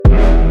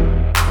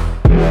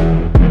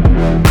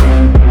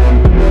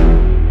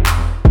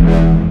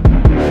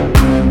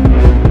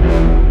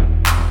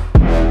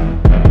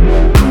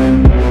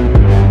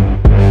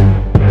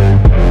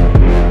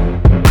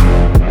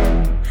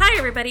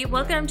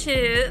Welcome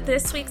to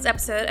this week's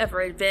episode of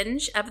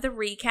Revenge of the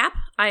Recap.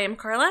 I am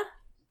Carla.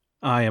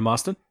 I am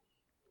Austin.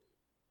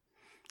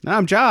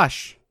 I'm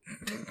Josh.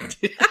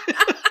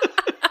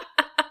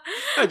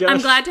 Hi, Josh.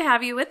 I'm glad to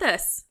have you with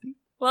us.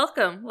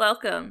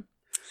 Welcome.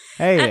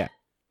 Hey,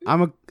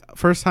 I'm a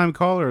first-time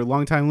caller,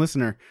 long-time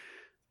listener.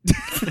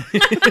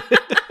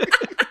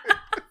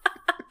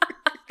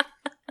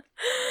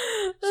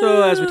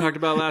 So, as we talked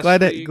about last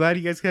week... Glad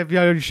you guys have me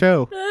on your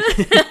show.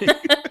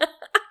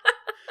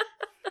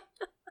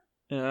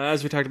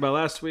 As we talked about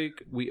last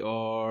week, we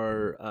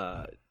are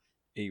a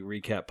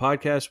recap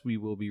podcast. We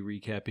will be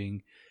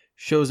recapping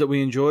shows that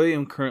we enjoy,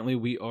 and currently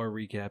we are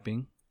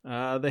recapping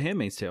The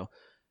Handmaid's Tale.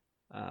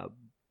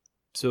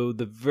 So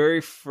the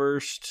very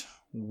first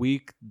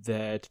week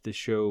that the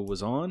show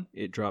was on,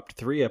 it dropped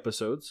 3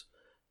 episodes.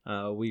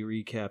 We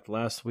recapped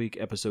last week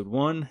episode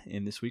 1,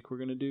 and this week we're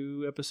going to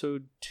do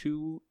episode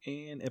 2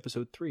 and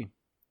episode 3.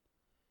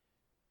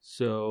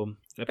 So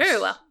very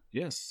well.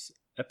 Yes,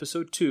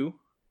 episode 2.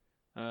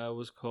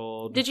 Was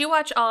called... Did you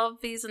watch all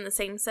of these in the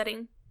same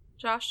setting,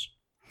 Josh?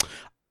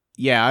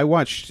 Yeah, I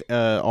watched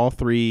all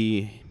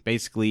 3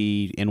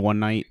 basically in one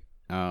night.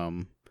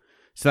 So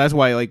that's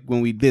why, like, when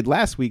we did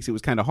last week's, it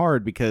was kind of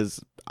hard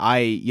because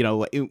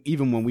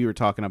even when we were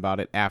talking about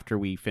it after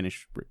we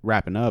finished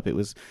wrapping up, it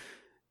was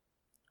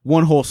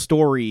one whole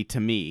story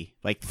to me.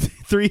 Like,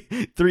 three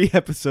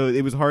episodes.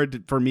 It was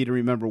hard for me to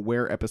remember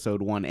where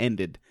episode 1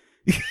 ended.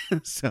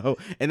 So,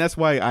 and that's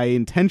why I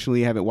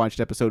intentionally haven't watched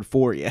episode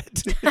 4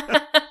 yet.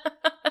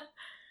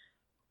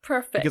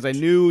 Perfect. Because I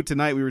knew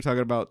tonight we were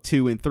talking about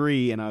 2 and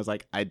 3, and I was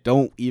like, I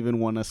don't even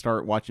want to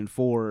start watching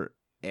 4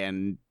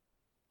 and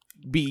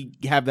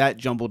have that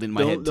jumbled in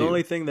my head too. The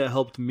only thing that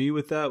helped me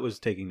with that was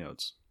taking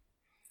notes.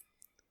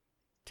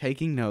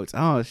 Taking notes.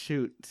 Oh,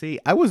 shoot. See,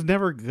 I was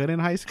never good in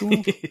high school.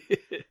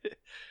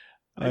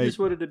 I just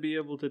wanted to be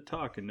able to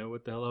talk and know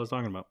what the hell I was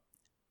talking about.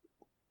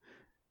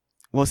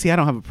 Well, see, I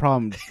don't have a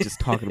problem just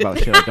talking about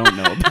shit I don't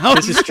know about.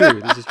 This is true.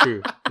 This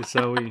is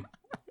how we...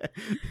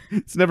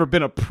 It's never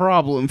been a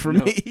problem for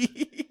me.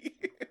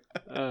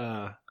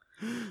 All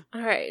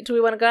right. Do we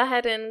want to go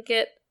ahead and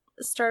get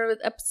started with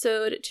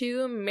episode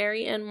 2,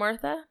 Mary and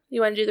Martha?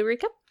 You want to do the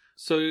recap?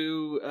 So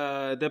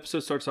the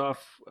episode starts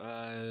off,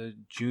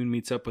 June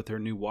meets up with her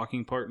new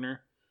walking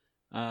partner.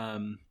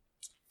 And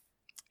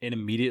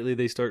immediately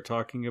they start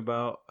talking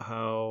about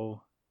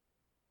how...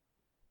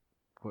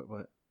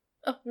 What?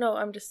 Oh, no,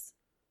 I'm just...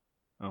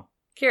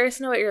 curious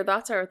to know what your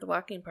thoughts are with the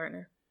walking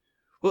partner.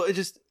 Well, it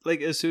just,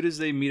 like, as soon as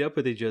they meet up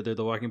with each other,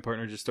 the walking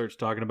partner just starts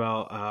talking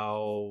about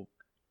how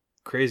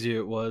crazy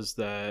it was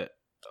that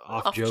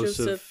Off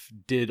Joseph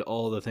did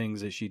all the things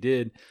that she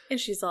did. And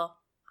she's all,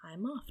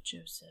 I'm off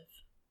Joseph.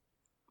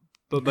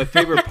 But my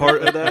favorite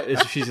part of that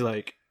is she's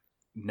like,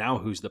 now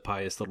who's the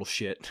pious little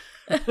shit?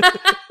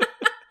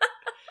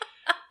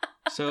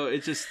 So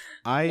it just...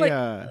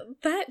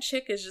 that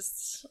chick is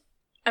just...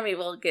 I mean,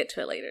 we'll get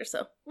to it later,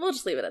 so we'll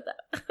just leave it at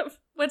that.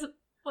 What?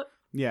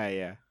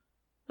 Yeah.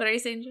 What are you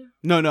saying, Joe?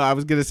 No. I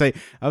was gonna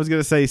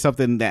say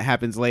something that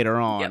happens later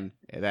on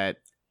that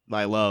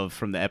I love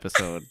from the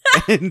episode,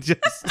 and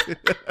just.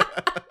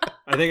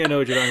 I think I know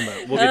what you're talking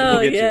about.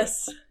 We'll get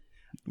yes. to it.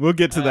 We'll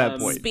get to that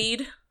point.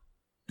 Speed.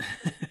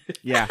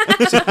 Yeah.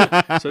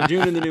 So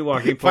June and the new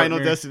walking partner.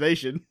 Final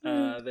destination.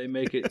 They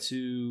make it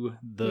to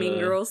the Mean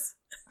Girls.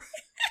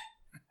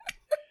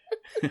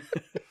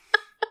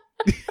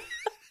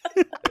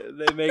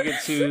 They make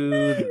it to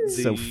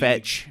the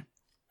fetch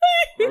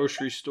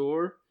grocery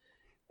store,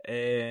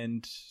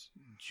 and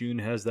June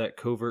has that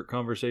covert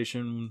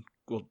conversation.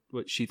 Well,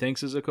 what she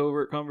thinks is a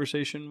covert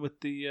conversation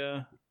with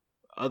the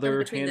other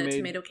between handmaid. the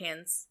tomato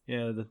cans.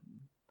 Yeah.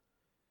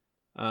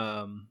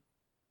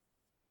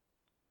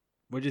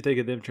 What'd you think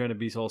of them trying to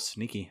be all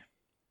sneaky?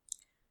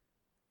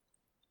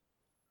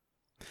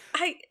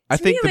 I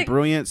think the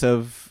brilliance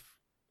of...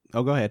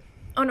 Oh, go ahead.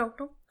 Oh, no.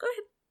 Go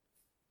ahead.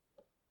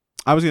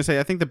 I was going to say,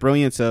 I think the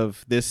brilliance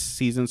of this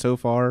season so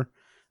far,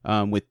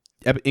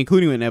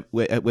 including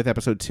with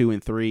episode 2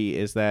 and 3,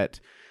 is that,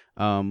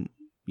 in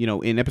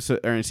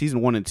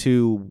season 1 and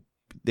 2,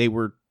 they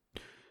were,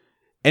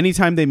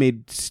 anytime they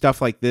made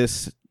stuff like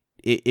this,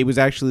 it was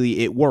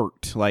actually, it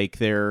worked. Like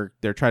their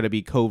try to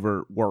be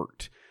covert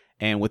worked.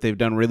 And what they've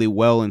done really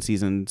well in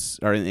seasons,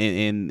 or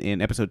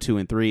in episode 2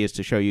 and 3, is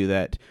to show you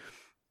that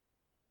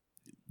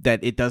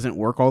it doesn't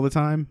work all the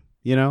time,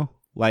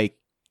 like,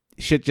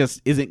 shit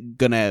just isn't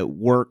gonna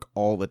work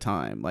all the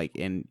time. Like,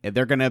 and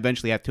they're gonna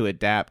eventually have to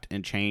adapt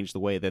and change the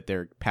way that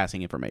they're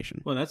passing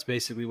information. Well, that's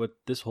basically what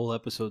this whole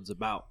episode's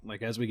about.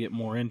 Like, as we get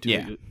more into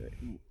it,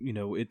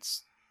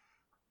 it's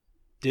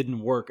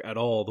didn't work at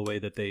all the way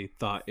that they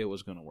thought it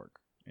was gonna work.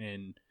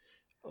 And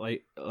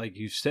like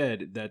you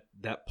said,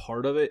 that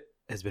part of it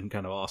has been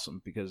kind of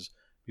awesome, because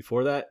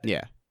before that,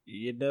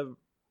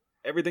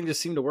 everything just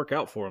seemed to work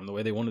out for them the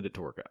way they wanted it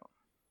to work out.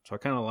 So I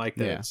kind of like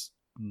that.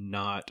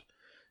 not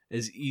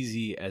as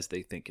easy as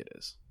they think it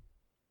is.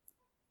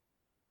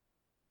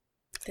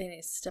 They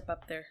need to step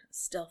up their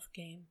stealth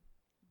game.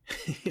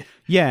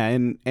 Yeah,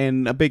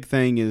 and a big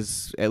thing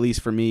is, at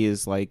least for me,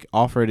 is like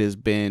Offred has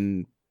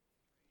been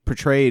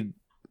portrayed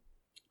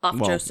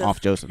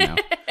off Joseph now.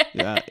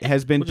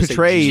 Has been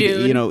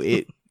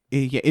portrayed,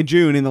 in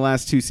June in the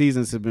last 2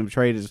 seasons have been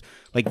portrayed as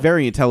like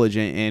very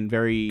intelligent and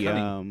very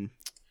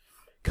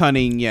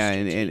cunning,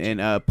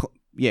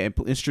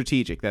 and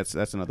strategic.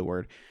 That's another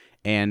word.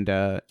 And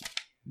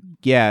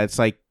it's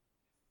like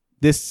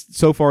this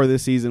so far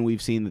this season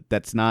we've seen that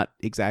that's not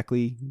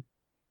exactly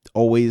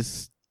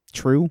always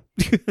true.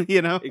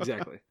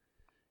 Exactly.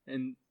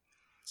 And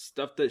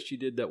stuff that she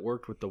did that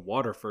worked with the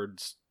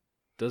Waterfords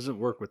doesn't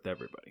work with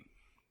everybody.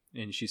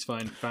 And she's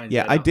fine.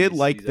 I did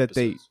like that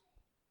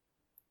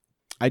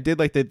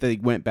they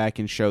went back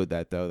and showed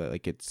that, though, that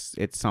like it's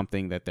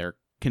something that they're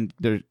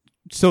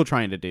still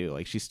trying to do.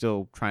 Like she's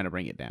still trying to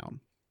bring it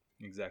down.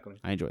 Exactly.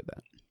 I enjoyed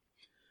that.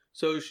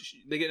 So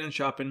they get in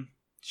shopping.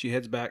 She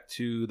heads back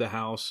to the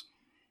house,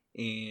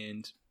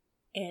 and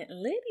Aunt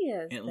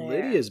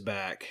Lydia's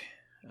back.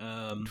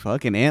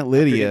 Fucking Aunt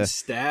Lydia,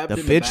 stabbed the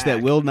in bitch the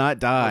that will not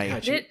die. Oh,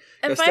 God, she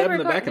got stabbed in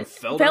the back and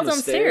fell down the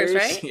stairs,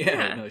 right?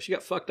 Yeah, no, she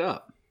got fucked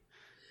up.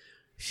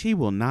 She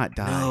will not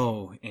die.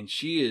 No, and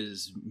she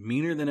is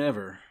meaner than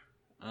ever.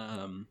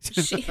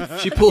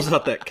 She pulls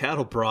out that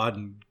cattle prod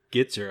and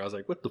gets her. I was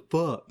like, what the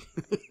fuck?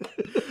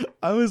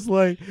 I was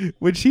like,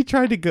 when she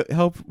tried to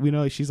help,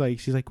 she's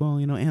like, well,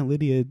 Aunt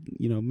Lydia,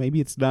 maybe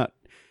it's not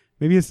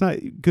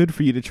good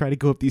for you to try to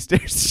go up these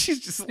stairs. She's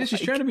just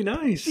she's trying to be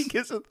nice. She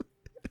gives it.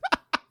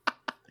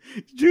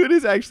 Jude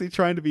is actually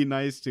trying to be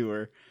nice to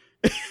her.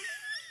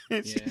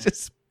 And she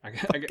just I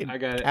got it.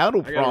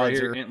 Cattle I got it right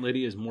here. her. Aunt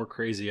Lydia is more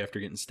crazy after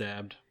getting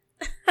stabbed.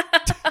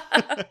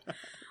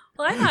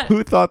 Well, I thought,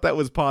 who thought that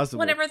was possible?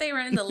 Whenever they were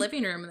in the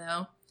living room,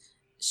 though,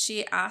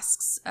 she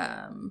asks,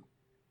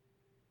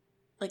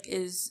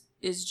 is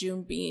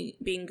June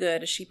being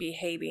good? Is she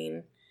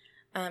behaving?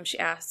 She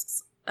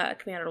asks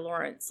Commander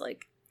Lawrence,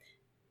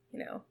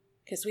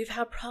 because we've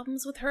had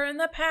problems with her in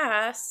the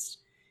past.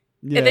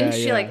 Yeah, and then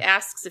she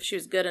asks if she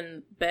was good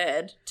in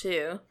bed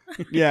too.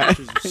 Yeah, which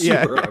is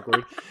super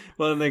awkward.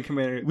 Well, and then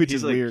Commander, which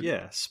is weird.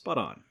 Yeah, spot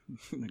on.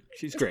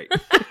 She's great.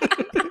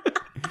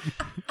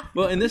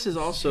 Well, and this is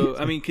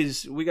also,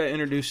 because we got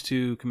introduced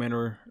to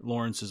Commander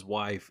Lawrence's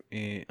wife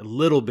a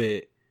little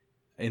bit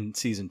in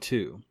season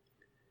 2,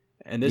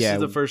 and this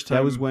is the first time.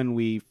 That was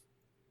when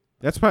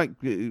that's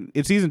probably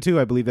in season 2.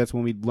 I believe that's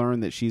when we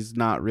learned that she's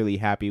not really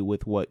happy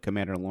with what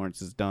Commander Lawrence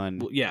has done.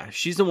 Well, yeah,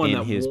 she's the one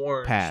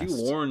that past. She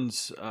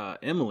warns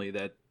Emily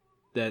that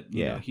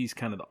he's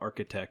kind of the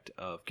architect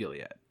of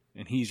Gilead,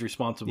 and he's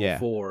responsible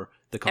for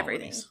the colonies.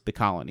 Everything. The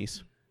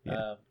colonies.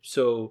 Yeah.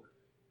 So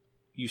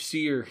you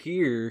see her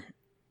here,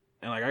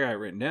 and I got it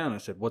written down. I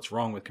said, "What's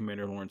wrong with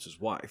Commander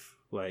Lawrence's wife?"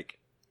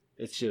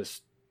 It's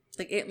just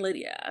like Aunt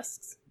Lydia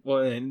asks. Well,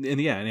 and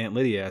Aunt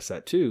Lydia asks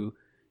that too.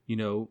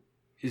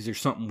 Is there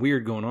something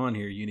weird going on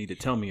here? You need to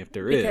tell me if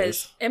there is.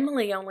 Because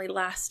Emily only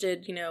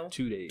lasted,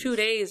 2 days. 2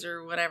 days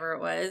or whatever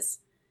it was.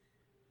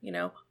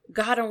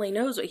 God only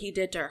knows what he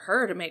did to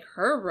her to make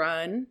her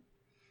run.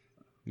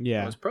 Yeah.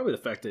 Well, it's probably the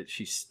fact that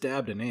she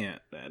stabbed an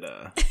ant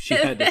that she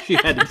had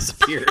to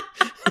disappear.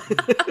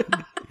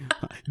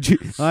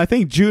 I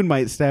think June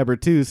might stab her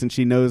too, since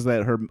she knows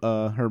that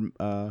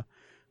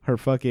her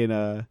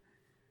fucking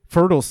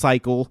fertile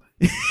cycle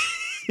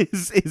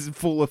is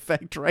full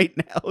effect right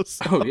now.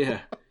 So. Oh yeah.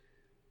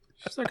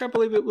 She's like, I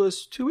believe it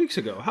was 2 weeks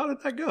ago. How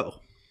did that go?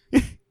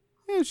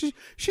 Yeah, she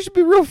should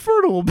be real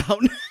fertile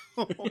about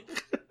now.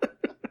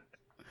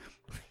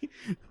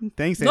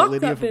 Thanks, Aunt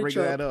Lydia, for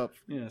bringing that up.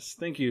 Yes,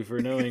 thank you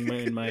for knowing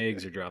my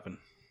eggs are dropping.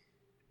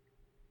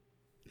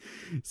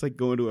 It's like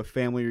going to a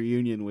family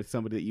reunion with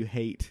somebody that you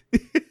hate.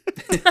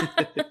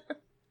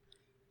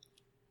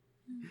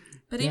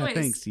 But anyways,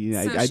 thanks.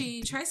 Yeah, so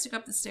she tries to go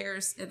up the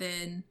stairs, and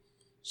then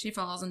she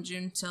falls, and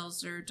June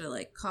tells her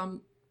to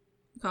calm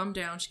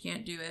down. She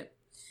can't do it.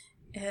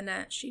 And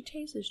she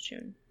tases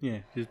June. Yeah,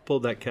 she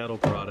pulled that cattle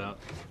prod out.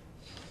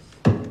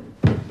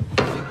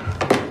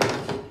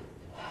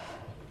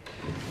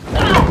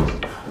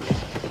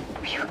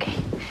 Are you okay?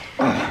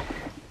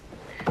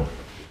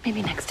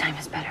 Maybe next time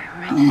is better,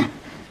 all right?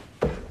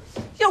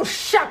 You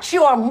shut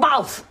your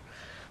mouth!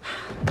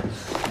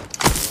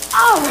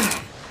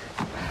 Oh!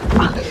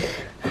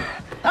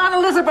 Aunt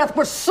Elizabeth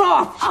was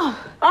soft.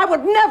 I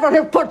would never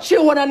have put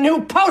you in a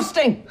new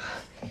posting.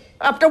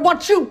 After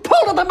what you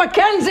pulled at the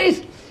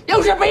Mackenzies,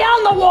 you should be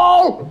on the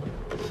wall!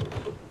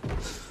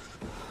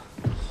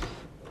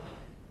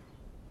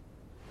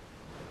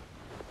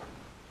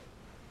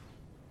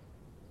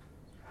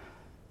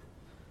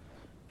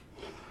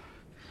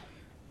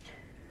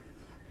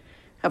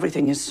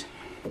 Everything is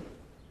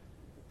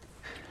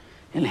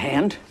in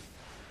hand,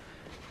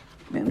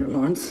 Commander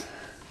Lawrence.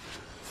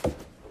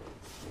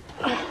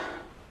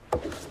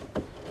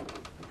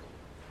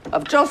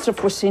 Of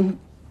Joseph was seen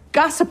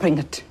gossiping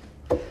at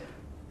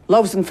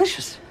Loaves and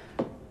Fishes.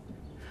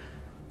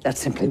 That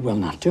simply will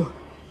not do.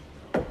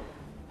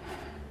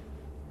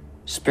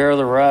 Spare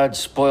the rod,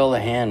 spoil the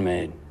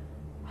handmaid.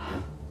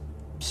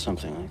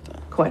 Something like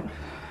that. Quite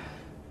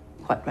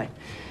right.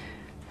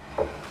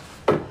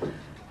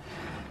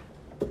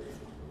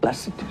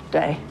 Blessed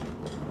day.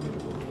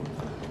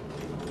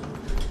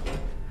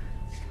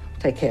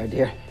 Take care,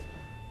 dear.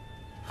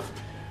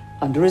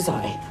 Under his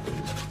eye.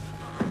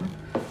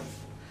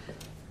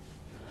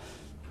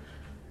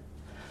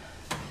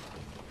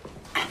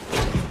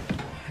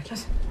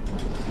 Listen.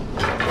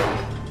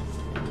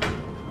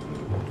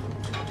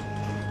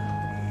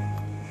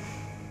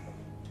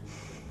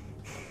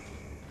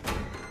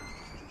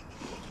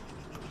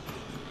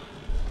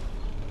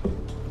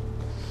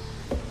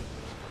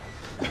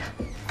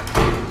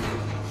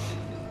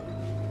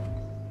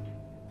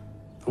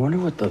 I wonder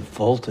what the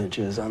voltage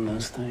is on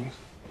those things.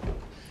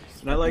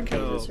 And I like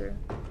how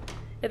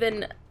And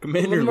then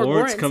Commander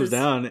Lawrence comes is-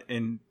 down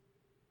and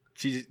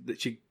she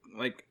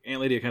like Aunt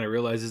Lydia kind of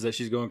realizes that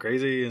she's going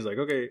crazy and is like,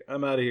 okay,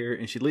 I'm out of here,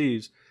 and she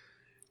leaves.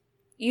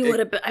 I would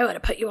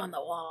have put you on the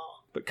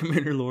wall. But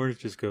Commander Lawrence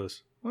just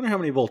goes, I wonder how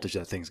many voltage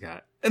that thing's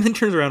got, and then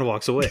turns around and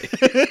walks away.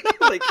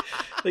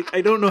 like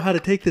I don't know how to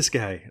take this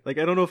guy. Like,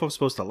 I don't know if I'm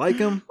supposed to like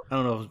him. I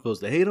don't know if I'm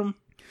supposed to hate him.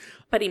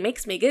 But he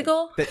makes me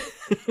giggle.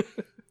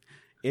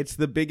 It's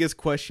the biggest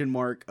question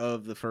mark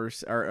of the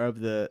first or of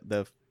the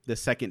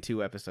second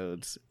 2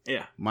 episodes.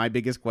 Yeah. My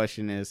biggest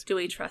question is, Do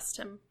we trust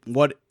him?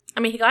 what I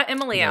mean, he got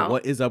Emily out.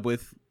 what is up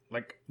with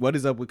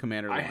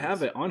Commander I Lawrence?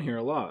 have it on here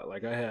a lot.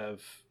 Like, I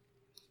have,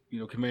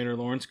 Commander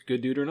Lawrence,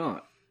 good dude or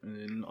not. And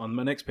then on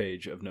my next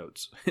page of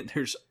notes,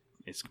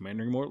 is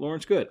Commander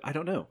Lawrence good? I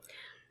don't know.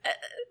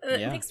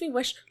 It makes me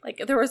wish,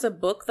 like, there was a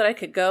book that I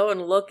could go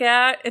and look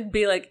at and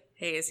be like,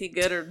 hey, is he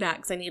good or not?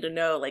 Because I need to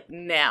know, like,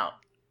 now.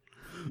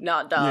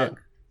 Not dog.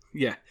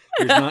 Yeah.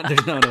 There's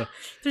not a...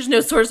 There's no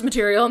source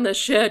material on this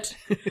shit.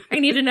 I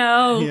need to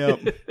know.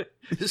 Yep.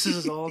 This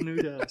is all new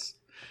to us.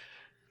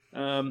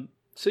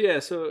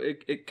 So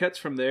it cuts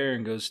from there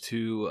and goes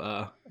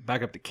to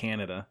back up to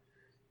Canada,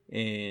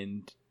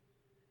 and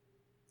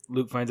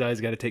Luke finds out he's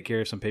got to take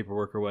care of some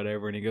paperwork or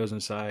whatever, and he goes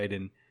inside,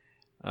 and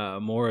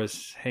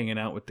Morris hanging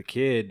out with the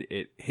kid.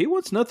 He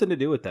wants nothing to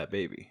do with that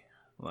baby.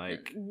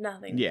 Like,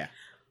 Nothing. Yeah.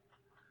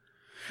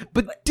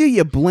 But do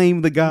you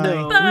blame the guy?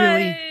 no, But,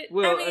 really?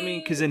 Well, I mean,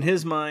 because in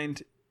his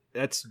mind,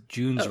 that's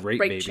June's rape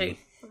baby.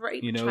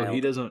 Rape You know, child. he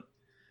doesn't.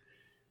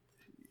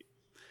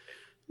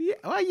 Yeah,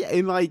 well, yeah,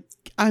 and like,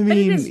 I But it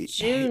mean, is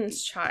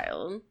June's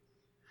child.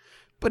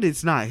 but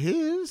it's not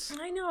his.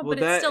 I know, Well, but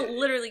that- it's still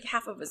literally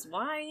half of his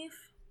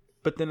wife.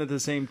 But then at the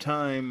same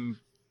time,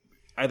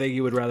 I think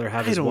he would rather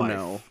have I his don't wife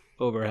know.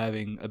 over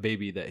having a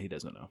baby that he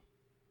doesn't know.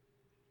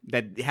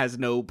 That has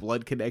no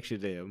blood connection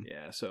to him.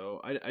 Yeah,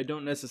 so I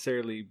don't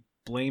necessarily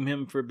blame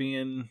him for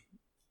being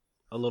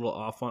a little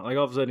off on, like,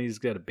 all of a sudden he's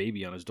got a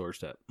baby on his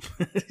doorstep.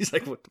 He's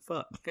like, what the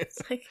fuck? It's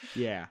like,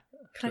 Yeah.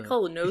 can I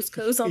call a nose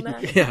cos on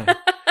that? Yeah.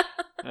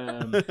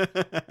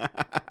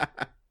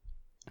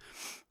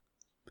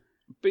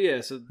 But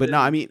yeah, so But no,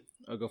 I mean,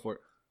 I'll go for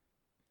it.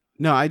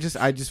 no, I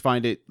just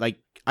find it like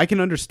I can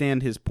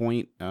understand his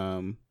point.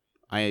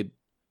 I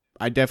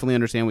definitely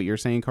understand what you're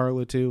saying,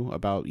 Carla, too,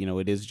 about,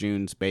 it is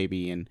June's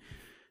baby, and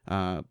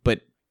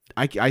but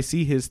I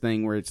see his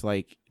thing where it's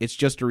like it's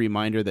just a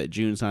reminder that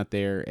June's not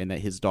there and that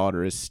his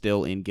daughter is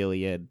still in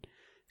Gilead.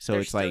 So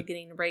They're it's still like,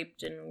 getting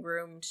raped and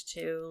groomed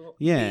to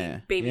Yeah,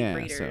 be baby yeah,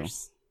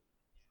 breeders.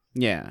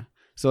 yeah.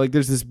 So like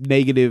there's this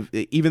negative,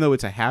 even though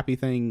it's a happy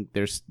thing,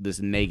 there's this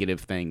negative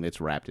thing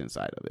that's wrapped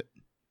inside of it,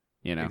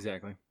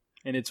 Exactly.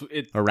 And it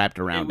or wrapped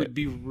it around would it.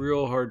 be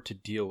real hard to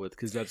deal with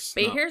because that's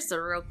But not- here's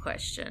the real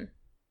question.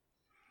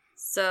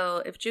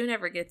 So if June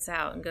ever gets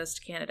out and goes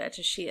to Canada,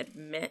 does she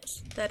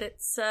admit that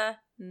it's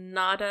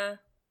not a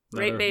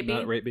rape baby?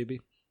 Not rape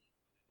baby.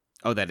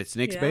 Oh, that it's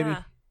Nick's Yeah, baby?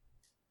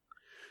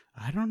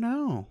 I don't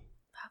know.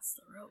 that's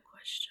the real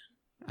question.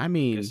 I I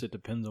mean, guess it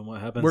depends on what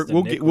happens. We're- to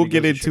we'll Nick get- when we'll he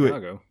get goes to into it.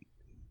 Chicago.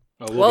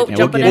 Oh, Whoa, yeah,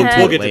 jumping we'll get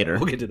ahead. into it We'll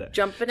later. get to that.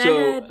 Jumping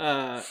So,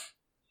 ahead.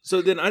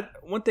 so then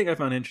one thing I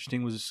found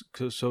interesting was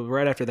so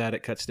right after that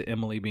it cuts to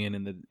Emily being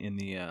in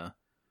the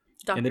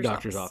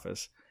doctor's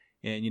office.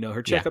 And,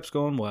 her checkup's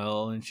going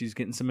well, and she's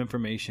getting some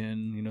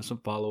information, some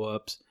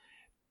follow-ups.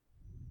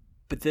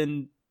 But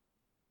then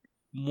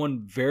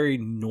one very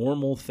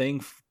normal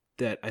thing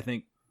that I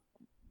think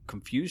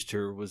confused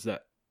her was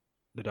that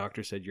the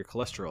doctor said your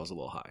cholesterol is a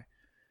little high.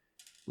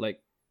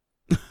 Like,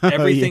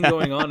 everything Yeah.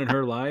 going on in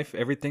her life,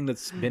 everything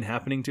that's been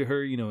happening to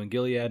her, in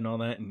Gilead and all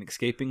that, and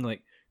escaping,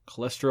 like,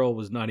 cholesterol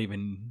was not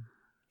even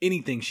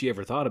anything she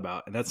ever thought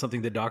about. And that's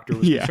something the doctor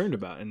was concerned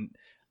about. And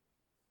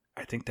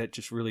I think that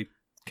just really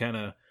kind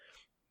of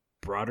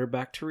brought her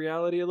back to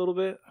reality a little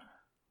bit,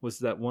 was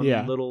that one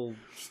little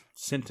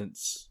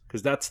sentence,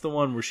 because that's the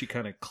one where she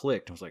kind of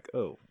clicked and was like,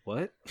 oh,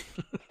 what?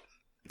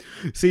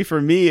 see,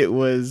 for me,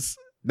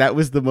 that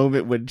was the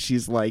moment when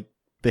she's like,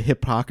 the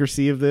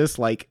hypocrisy of this,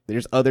 like,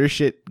 there's other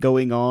shit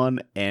going on,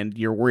 and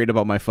you're worried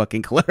about my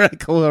fucking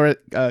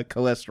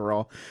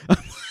cholesterol.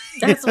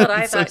 That's what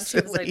I It's so thought.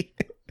 She was silly.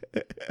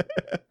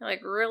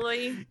 like,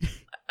 really?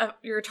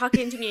 you're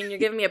talking to me and you're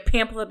giving me a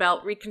pamphlet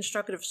about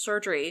reconstructive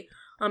surgery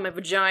on my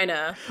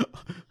vagina.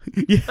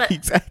 Yeah, But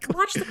exactly.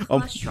 watch the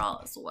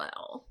cholesterol as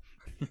well.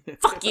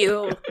 Fuck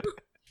you.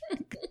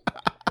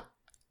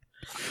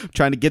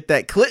 Trying to get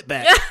that clit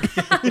back.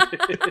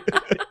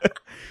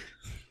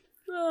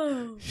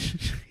 Oh.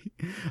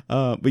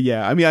 But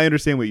yeah, I mean, I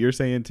understand what you're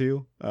saying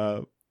too.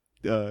 But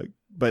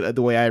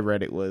the way I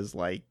read it was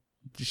like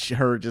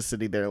her just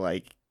sitting there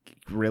like,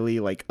 really,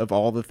 like, of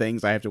all the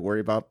things I have to worry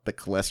about, the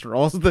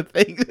cholesterol's the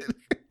thing.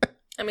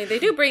 I mean, they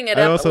do bring it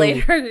I up also-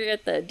 later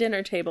at the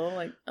dinner table.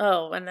 Like,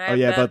 and I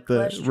have about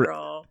the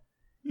cholesterol.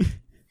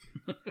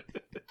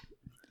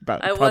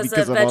 About, I probably was a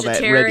 'cause of all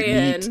that red meat.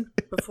 vegetarian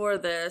before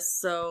this,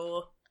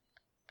 so...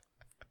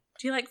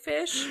 Do you like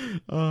fish?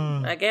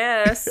 I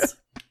guess.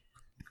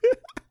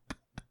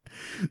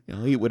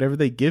 I'll eat whatever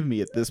they give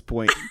me at this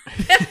point.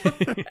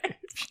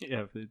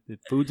 Yeah, if the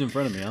food's in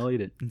front of me, I'll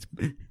eat it.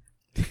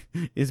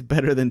 It's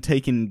better than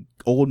taking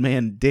old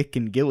man Dick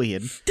and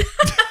Gilead.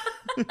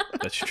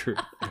 That's true.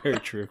 Very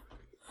true.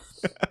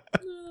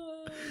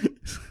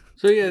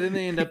 So yeah, then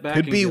they end up back.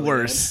 Could in be Gilead,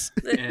 worse.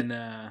 And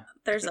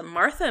There's a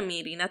Martha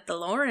meeting at the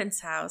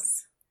Lawrence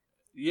house.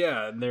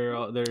 yeah, they're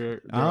all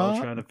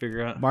trying to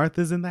figure out.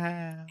 Martha's in the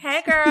house.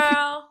 Hey,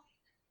 girl.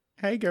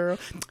 Hey girl.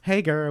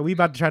 Hey girl. We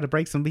about to try to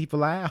break some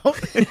people out.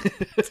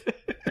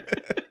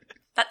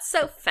 That's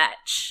so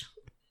fetch.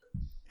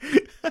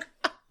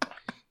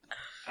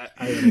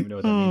 I don't even know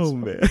what that means. Oh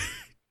man.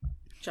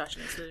 Josh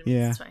knows what it means.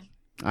 Yeah. It's fine.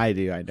 I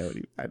do. I know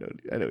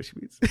what she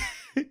means.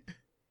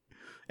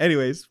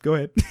 Anyways, go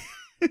ahead.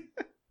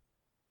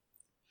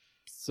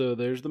 So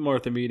there's the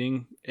Martha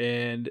meeting,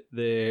 and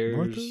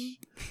there's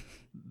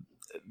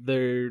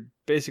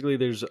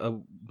a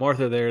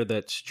Martha there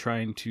that's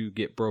trying to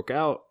get broke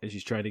out, and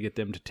she's trying to get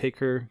them to take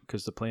her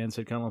because the plans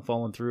had kind of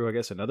fallen through, I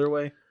guess, another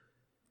way.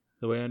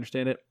 The way I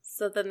understand it.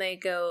 So then they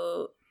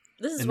go.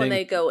 This is And when then-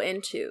 they go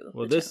into.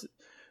 Well, the this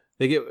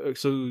they get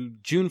so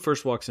June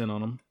first walks in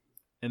on them,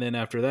 and then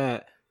after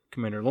that,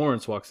 Commander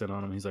Lawrence walks in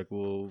on him. He's like,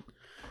 "Well,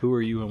 who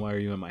are you and why are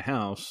you in my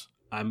house?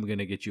 I'm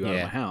gonna get you out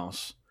of my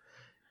house."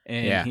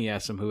 And he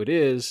asks him who it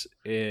is,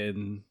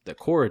 and the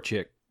Cora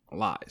chick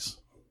lies.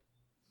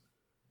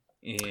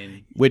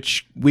 And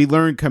Which we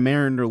learned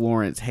Commander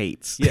Lawrence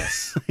hates.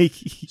 yes,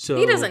 so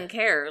he doesn't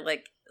care.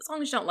 Like, as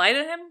long as you don't lie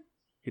to him,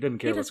 He doesn't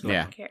care he what's doesn't going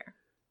on. Yeah. care.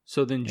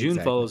 So then June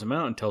Exactly. follows him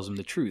out and tells him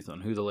the truth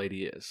on who the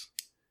lady is.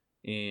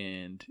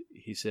 And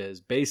he says,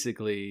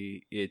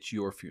 basically, it's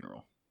your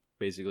funeral.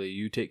 Basically,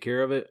 you take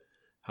care of it.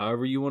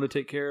 However you want to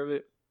take care of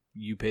it,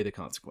 you pay the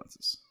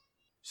consequences.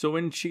 So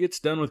when she gets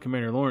done with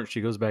Commander Lawrence, she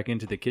goes back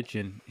into the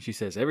kitchen. She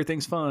says,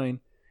 everything's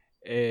fine.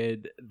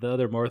 And the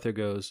other Martha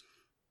goes,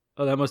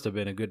 oh, that must have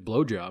been a good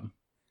blowjob.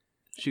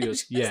 She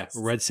goes, yeah,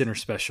 Red Center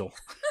special.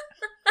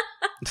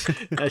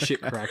 That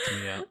shit cracked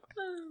me up.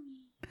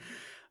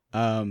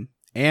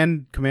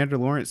 And Commander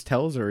Lawrence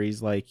tells her,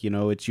 he's like,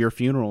 it's your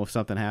funeral if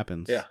something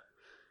happens.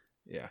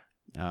 Yeah.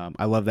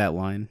 I love that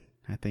line.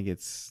 I think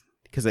it's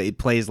because it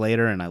plays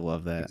later, and I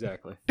love that.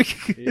 Exactly.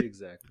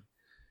 Exactly.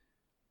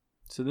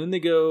 So then they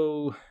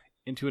go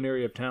into an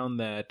area of town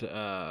that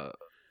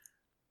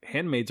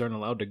handmaids aren't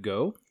allowed to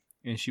go,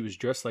 and she was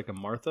dressed like a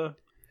Martha.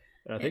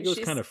 And I think And it was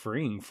she's- kind of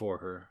freeing for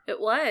her. It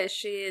was.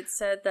 She had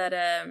said that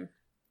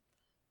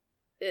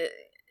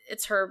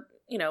it's her,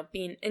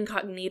 being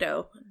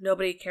incognito.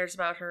 Nobody cares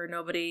about her.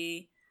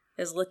 Nobody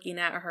is looking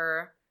at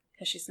her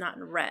because she's not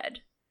in red.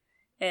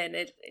 And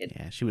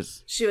Yeah, she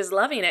was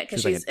loving it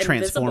because she was she's like a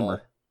invisible.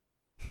 transformer.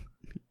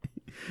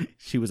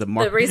 She was a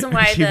The reason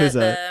why she was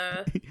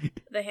the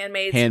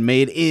handmaids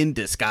handmaid in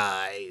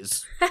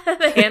disguise.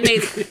 the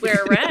handmaids wear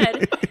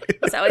red,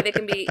 so that way they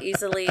can be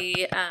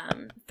easily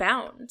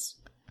found.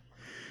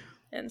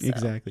 And so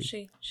Exactly.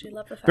 She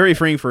loved the fact Very that-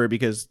 freeing for her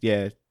because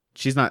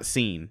she's not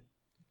seen.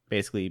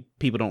 Basically,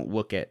 people don't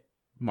look at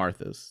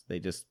Marthas; they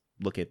just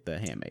look at the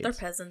handmaids. They're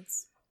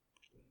peasants.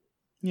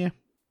 Yeah,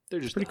 They're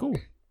just pretty cool.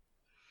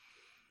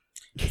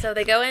 So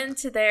they go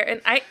into there,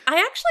 and I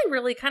actually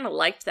really kind of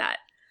liked that.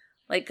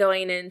 Like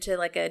going into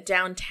like a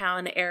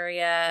downtown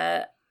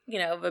area,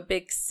 of a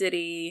big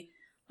city,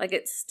 like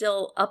it's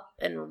still up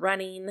and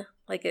running.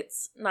 Like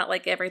it's not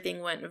like everything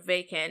went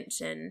vacant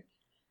and,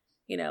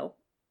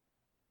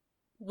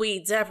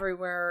 weeds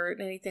everywhere or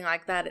anything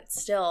like that.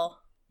 It's still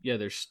Yeah,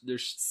 there's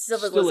still a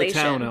Civilization.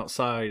 town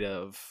outside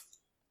of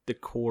the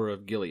core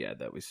of Gilead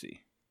that we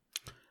see.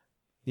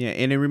 Yeah,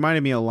 and it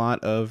reminded me a lot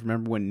of,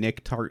 remember when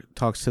Nick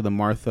talks to the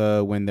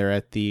Martha when they're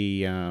at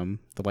the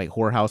like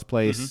whorehouse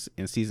place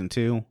in season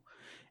 2,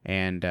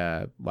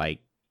 and like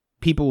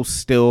people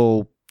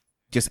still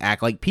just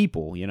act like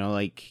people,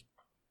 like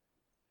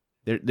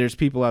there's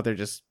people out there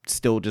just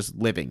still just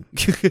living.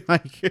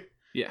 Like,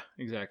 Yeah,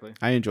 exactly.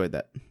 I enjoyed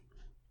that.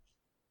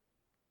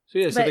 So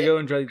yeah, so But they go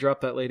and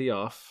drop that lady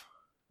off,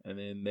 and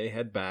then they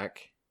head back.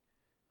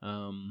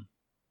 And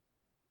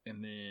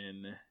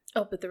then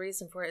but the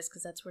reason for it is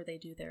because that's where they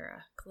do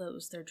their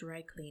clothes, their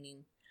dry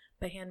cleaning.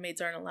 But handmaids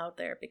aren't allowed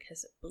there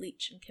because of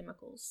bleach and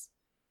chemicals.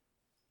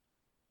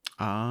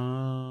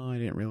 Oh, I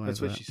didn't realize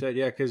that's what that. she said.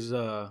 Yeah, because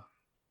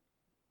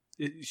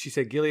she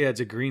said Gilead's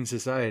a green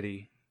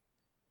society,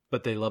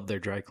 but they love their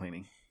dry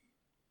cleaning.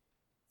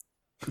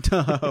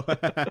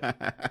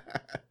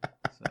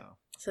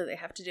 So they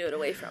have to do it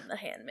away from the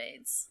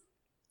handmaids.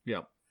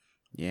 Yeah.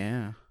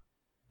 Yeah.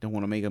 Don't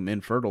want to make them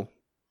infertile.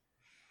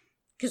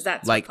 Because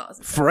that's like what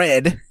causes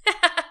Fred.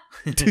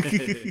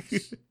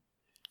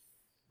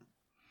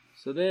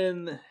 So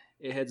then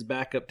it heads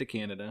back up to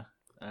Canada,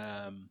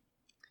 and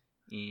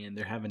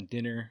they're having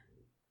dinner,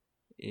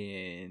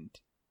 and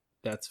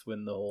that's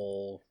when the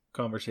whole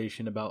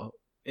conversation about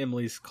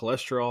Emily's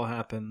cholesterol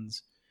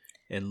happens,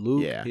 and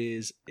Luke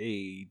is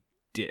a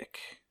dick,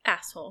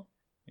 asshole.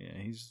 Yeah,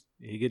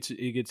 he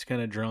gets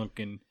kind of drunk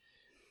and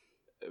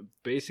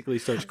basically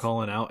starts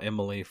calling out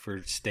Emily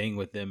for staying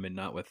with them and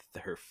not with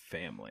her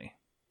family.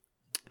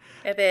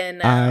 And then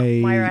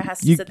Myra has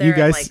to sit there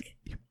and like,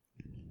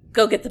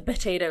 go get the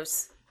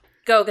potatoes.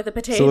 Go get the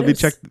potatoes. So let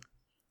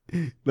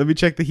me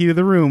check the heat of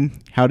the room.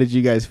 How did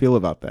you guys feel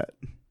about that?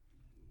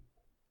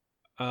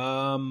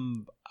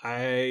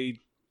 I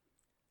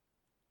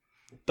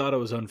thought it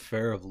was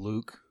unfair of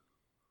Luke.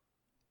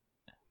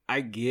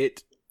 I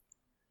get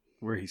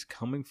where he's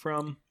coming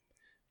from.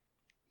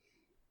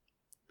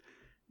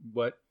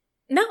 What?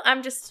 No,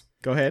 I'm just...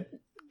 Go ahead.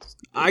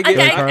 I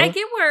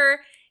get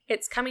where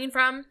it's coming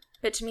from,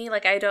 but to me,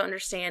 like, I don't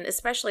understand,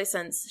 especially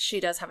since she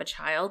does have a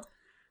child.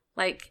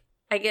 Like,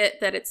 I get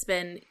that it's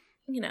been,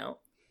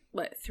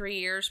 3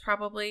 years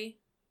probably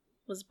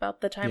was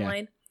about the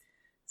timeline. Yeah.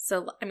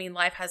 So, I mean,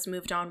 life has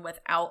moved on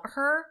without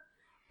her,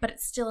 but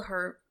it's still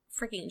her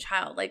freaking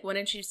child. Like,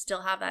 wouldn't you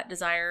still have that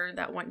desire,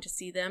 that want to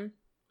see them?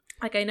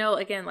 Like, I know,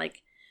 again,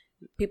 like,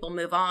 people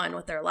move on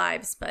with their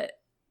lives, but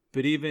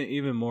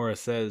even Maura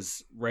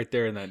says right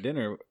there in that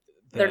dinner,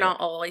 they're not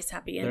always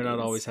happy endings. They're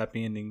not always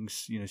happy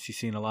endings. She's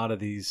seen a lot of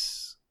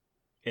these,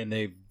 and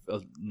they've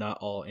not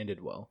all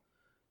ended well.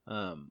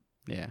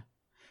 Yeah.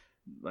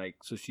 Like,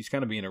 so she's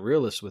kind of being a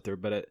realist with her,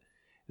 but at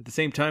the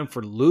same time,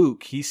 for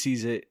Luke, he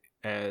sees it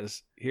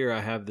as, here I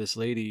have this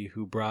lady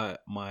who brought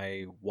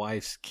my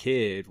wife's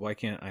kid. Why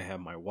can't I have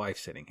my wife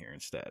sitting here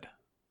instead?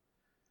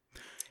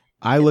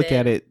 I look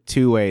at it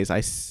two ways.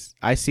 I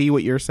see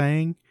what you're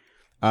saying.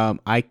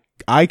 I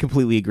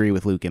completely agree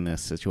with Luke in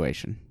this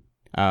situation.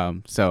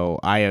 So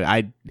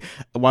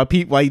while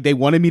they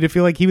wanted me to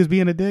feel like he was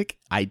being a dick,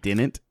 I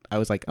didn't. I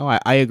was like, oh,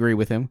 I agree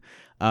with him.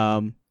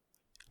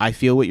 I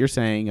feel what you're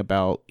saying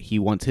about he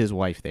wants his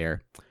wife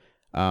there.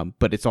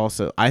 But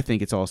I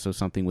think it's also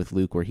something with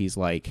Luke where he's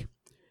like,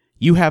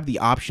 you have the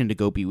option to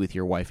go be with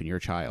your wife and your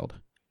child.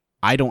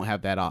 I don't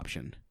have that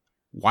option.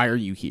 Why are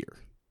you here?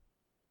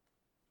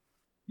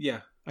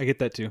 Yeah, I get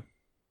that too.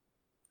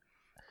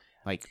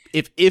 Like,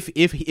 if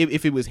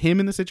it was him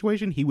in the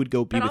situation, he would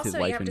go be with his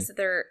wife and child. But also, you have to sit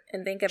there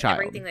and think of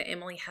everything that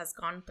Emily has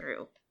gone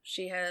through.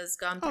 She has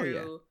gone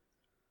through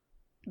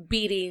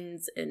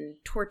beatings and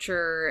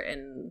torture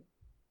and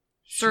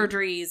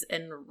surgeries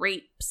and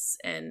rapes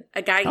and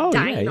a guy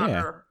dying on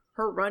her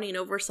running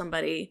over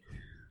somebody.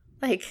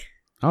 Like,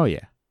 oh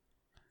yeah,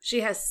 she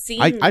has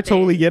seen. I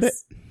totally get it.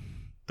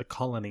 The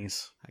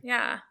colonies.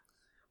 Yeah.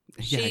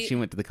 She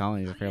went to the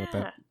colonies. I forgot about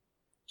that.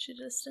 She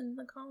just in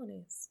the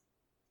colonies.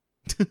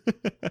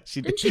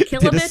 Didn't she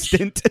kill a bitch?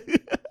 Stint.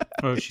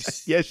 Oh,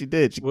 yeah, she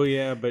did. Well,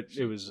 yeah, but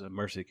it was a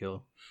mercy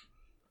kill.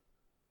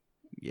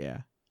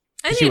 Yeah,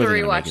 I need to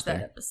rewatch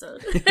that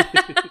episode.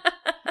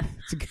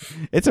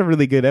 It's a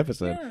really good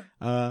episode.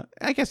 Yeah.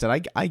 Like I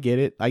said, I get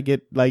it. I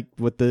get like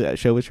what the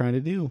show was trying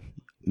to do.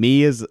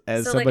 Me as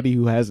somebody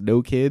who has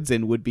no kids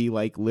and would be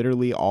like,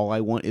 literally all I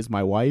want is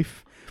my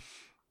wife.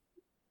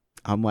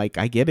 I'm like,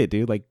 I get it,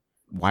 dude. Like,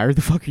 why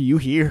the fuck are you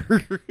here?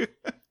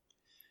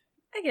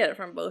 I get it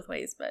from both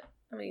ways, but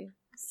I mean,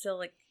 still,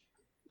 like,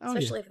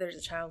 especially if there's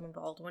a child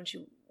involved, wouldn't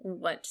you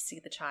want to see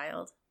the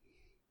child?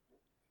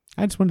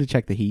 I just wanted to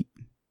check the heat,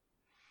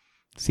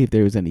 see if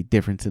there was any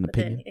difference in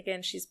opinion. Then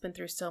again, she's been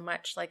through so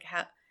much. Like,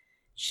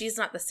 she's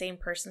not the same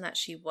person that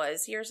she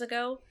was years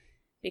ago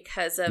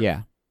because of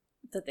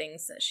the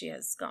things that she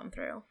has gone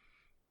through.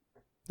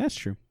 That's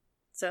true.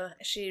 So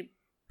she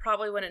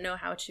probably wouldn't know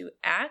how to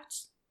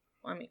act.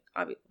 Well, I mean,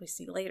 obviously, we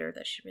see later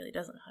that she really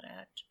doesn't know how to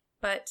act,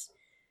 but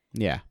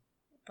yeah.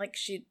 Like,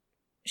 she's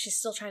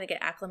still trying to get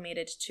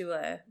acclimated to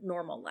a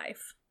normal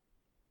life.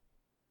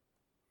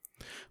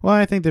 Well,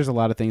 I think there's a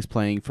lot of things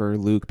playing for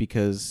Luke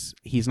because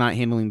he's not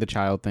handling the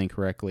child thing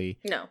correctly.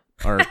 No.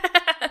 Or,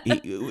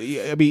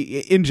 I mean,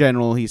 in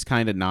general, he's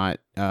kind of not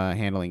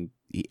handling...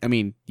 I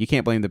mean, you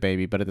can't blame the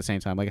baby, but at the same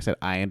time, like I said,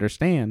 I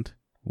understand.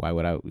 Why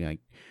would I...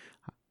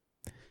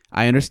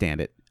 I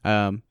understand it.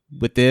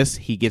 With this,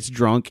 he gets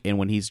drunk, and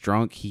when he's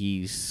drunk,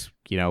 he's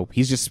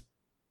just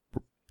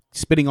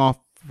spitting off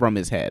from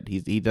his head.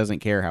 He doesn't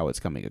care how it's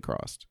coming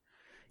across.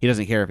 He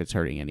doesn't care if it's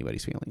hurting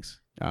anybody's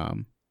feelings.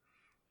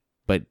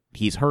 But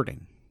he's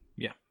hurting.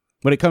 Yeah.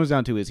 What it comes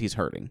down to is he's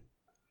hurting.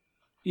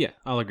 Yeah,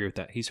 I'll agree with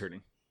that. He's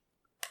hurting.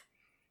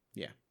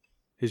 Yeah.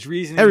 His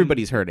reasoning...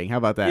 Everybody's hurting. How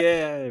about that?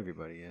 Yeah,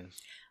 everybody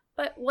is.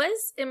 But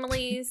was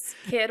Emily's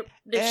kid?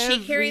 Did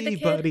she carry the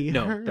kid? Everybody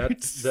No,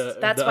 hurts.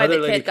 That's the why the other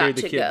lady kid got carried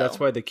the to kid. go. That's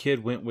why the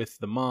kid went with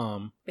the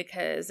mom,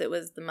 Because it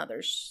was the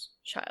mother's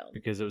child.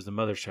 because it was the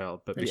mother's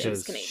child. But And she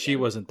was because she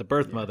Canadian. wasn't the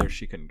birth mother,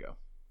 she couldn't go.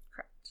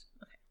 Correct.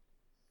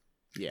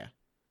 Okay. Yeah.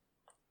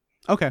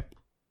 Okay.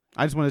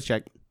 I just want to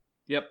check.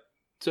 Yep.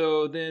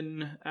 So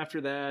then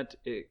after that,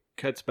 it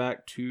cuts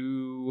back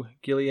to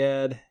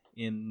Gilead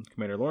in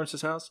Commander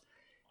Lawrence's house,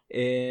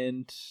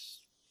 and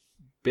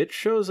bitch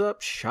shows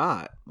up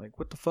shot. Like,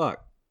 what the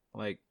fuck?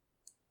 Like,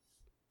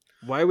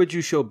 why would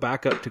you show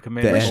back up to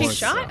Commander Was she Lawrence's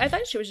shot? house? I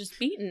thought she was just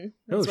beaten.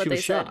 No, That's what she they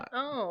was said. shot.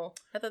 Oh,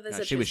 I thought they No,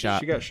 said she was shot.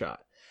 She got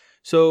shot.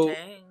 So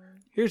Dang.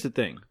 here's the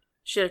thing: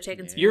 Should have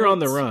taken some you're on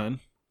the notes. run.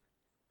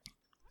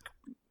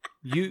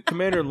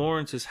 Commander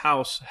Lawrence's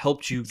house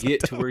helped you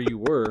get to where you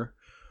were.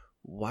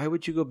 Why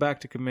would you go back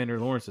to Commander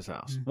Lawrence's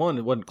house? One,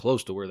 it wasn't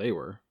close to where they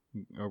were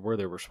or where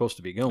they were supposed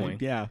to be going.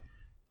 Yeah.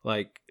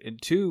 Like, and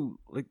two,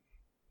 like,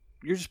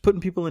 you're just putting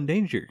people in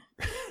danger.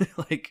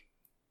 Like,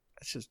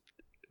 it's just,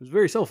 it was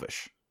very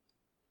selfish.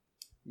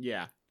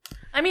 Yeah.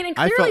 I mean, and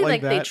I clearly, felt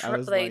like they that. I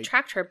was they like-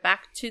 tracked her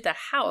back to the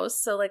house.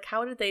 So, like,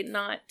 how did they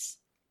not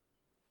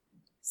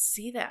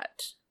see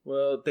that?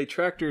 Well, they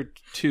tracked her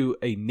to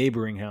a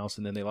neighboring house,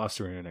 and then they lost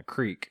her in a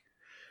creek.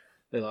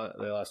 They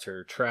lost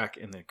her track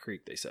in the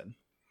creek, they said.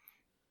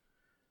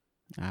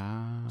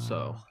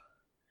 So,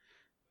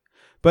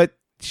 But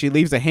she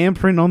leaves a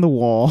handprint on the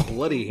wall.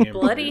 bloody handprint.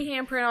 Bloody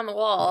handprint on the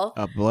wall.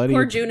 A bloody.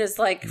 Poor June is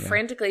like Yeah.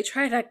 frantically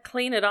trying to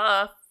clean it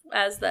off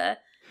as the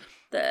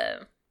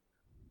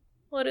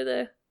what are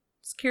the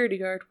security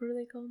guard? What are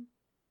they called?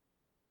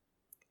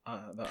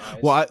 The eyes.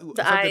 Well,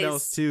 something eyes.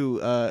 else too.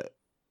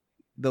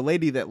 The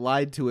lady that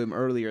lied to him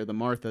earlier, the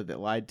Martha that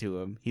lied to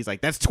him, he's like,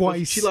 "That's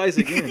twice." She lies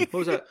again. What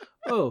was that?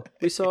 Oh,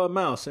 we saw a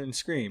mouse and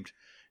screamed.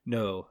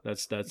 No,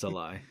 that's a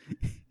lie.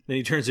 Then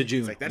he turns to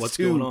June. like, "That's What's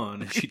two." going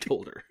on? And she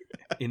told her.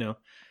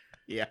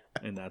 Yeah.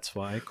 And that's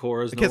why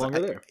Cora's no Because longer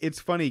there. it's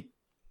funny.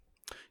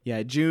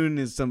 Yeah, June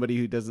is somebody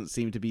who doesn't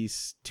seem to be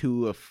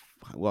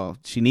well,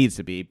 she needs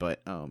to be,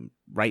 but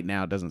right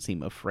now doesn't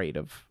seem afraid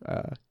of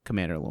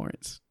Commander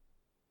Lawrence.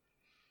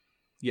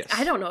 Yes.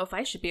 I don't know if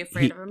I should be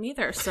afraid of him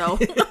either. So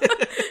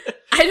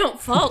I don't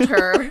fault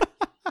her.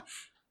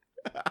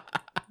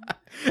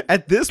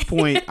 At this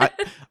point,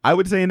 I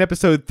would say in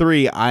episode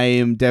 3, I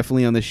am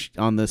definitely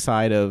on the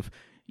side of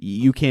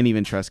you can't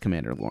even trust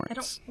Commander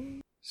Lawrence.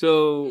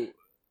 So,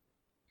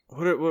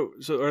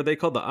 so are they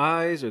called the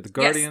Eyes or the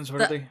Guardians? Yes,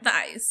 What are they? the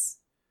eyes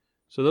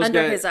So those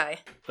under guys, his eye.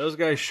 those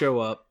guys show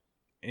up,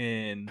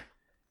 and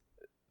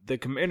the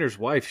commander's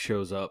wife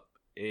shows up,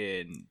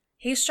 and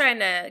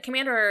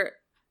Commander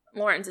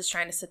Lawrence is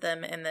trying to sit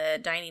them in the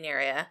dining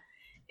area,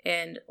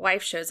 and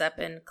wife shows up,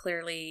 and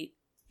clearly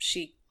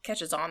she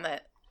catches on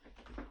that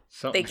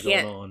something's they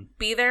can't going on.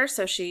 be there,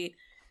 so she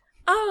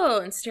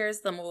and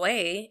steers them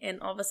away,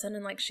 and all of a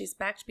sudden, like, she's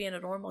back to being a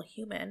normal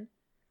human.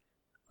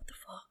 What the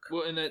fuck?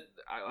 Well, and that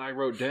I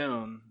wrote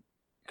down,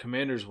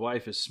 Commander's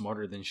wife is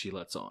smarter than she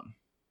lets on.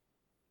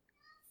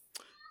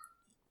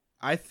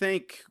 I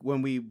think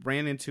when we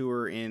ran into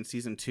her in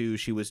season 2,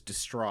 she was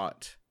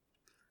distraught.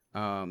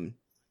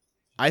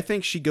 I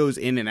think she goes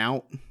in and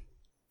out.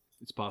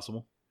 It's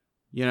possible.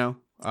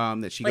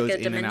 That she Like goes a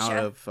in and out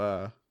dementia?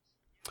 of.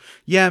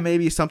 Yeah,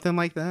 maybe something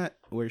like that,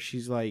 where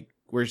she's like,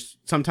 where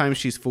sometimes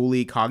she's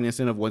fully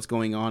cognizant of what's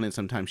going on, and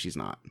sometimes she's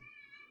not.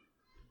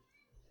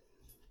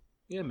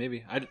 Yeah,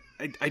 maybe.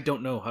 I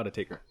don't know how to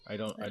take her. I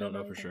don't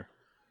know for either.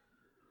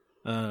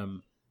 sure.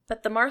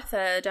 But the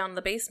Martha down in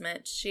the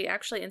basement, she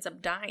actually ends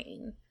up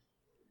dying.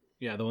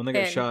 Yeah, the one that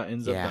got And- shot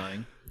ends up Yeah.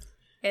 dying.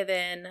 And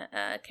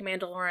then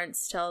Commander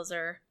Lawrence tells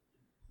her,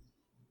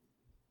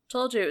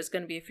 "Told you it was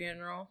going to be a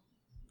funeral."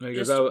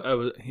 Because Just- I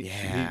was.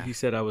 Yeah. He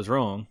said I was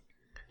wrong.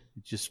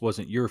 It just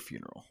wasn't your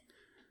funeral.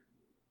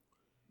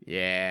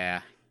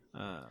 Yeah,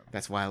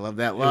 that's why I love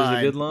that It line. was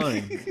a good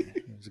line.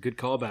 It was a good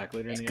callback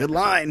later in the Good episode.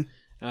 line.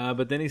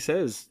 But then he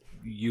says,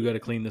 "You got to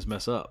clean this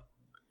mess up."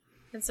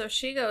 And so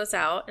she goes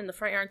out in the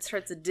front yard and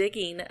starts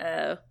digging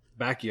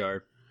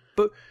Backyard.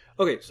 But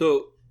okay,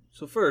 so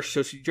first,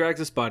 so she drags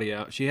this body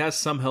out. She has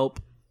some help,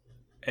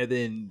 and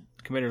then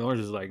Commander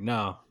Lawrence is like,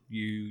 "No,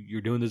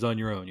 you're doing this on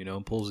your own,"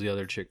 and pulls the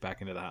other chick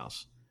back into the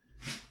house.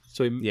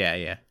 So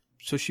Yeah.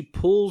 So she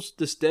pulls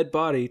this dead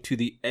body to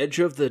the edge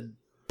of the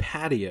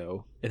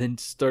patio, and then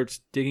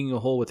starts digging a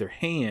hole with her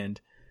hand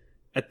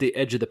at the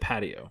edge of the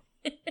patio.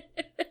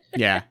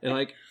 Yeah. And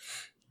like,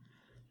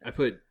 I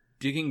put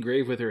digging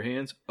grave with her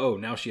hands. Oh,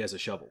 now she has a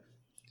shovel.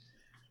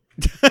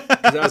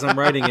 Because as I'm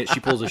writing it, she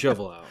pulls a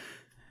shovel out.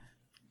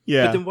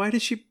 Yeah. But then why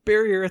did she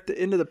bury her at the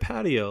end of the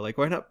patio? Like,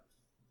 why not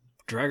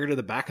drag her to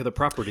the back of the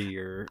property?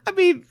 Or I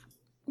mean,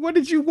 what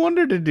did you want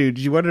her to do? Did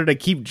you want her to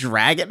keep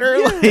dragging her?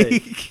 Yeah,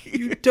 Like,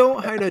 you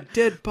don't hide a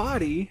dead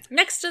body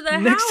next to the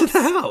next house. to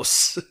the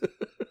house.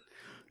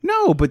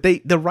 no, but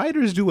the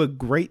writers do a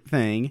great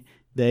thing.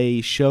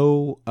 They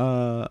show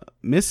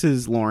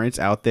Mrs. Lawrence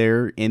out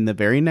there in the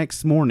very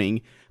next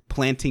morning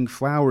planting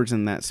flowers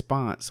in that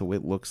spot, so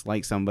it looks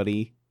like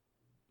somebody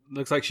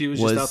Looks like she was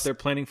Was, just out there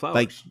planting flowers.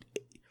 like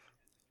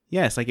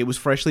Yes, like it was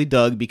freshly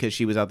dug because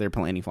she was out there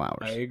planting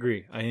flowers. I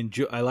agree.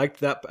 I liked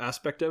that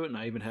aspect of it, and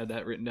I even had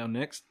that written down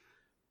next.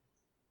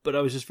 But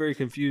I was just very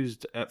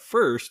confused at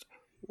first.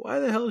 Why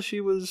the hell she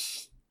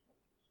was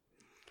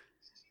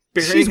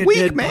burying a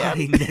dead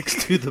body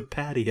next to the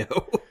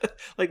patio,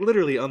 like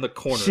literally on the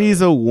corner.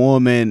 She's a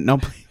woman. No,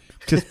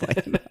 just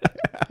playing.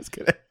 I was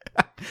kidding.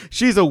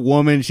 She's a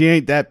woman. She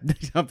ain't that.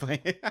 I'm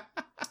playing.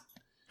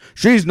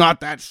 She's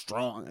not that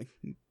strong.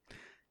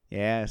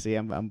 Yeah, see,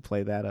 I'm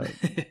play that up.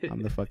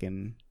 I'm the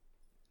fucking.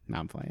 No,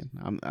 I'm playing.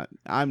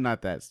 I'm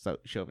not that so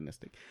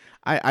chauvinistic.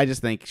 I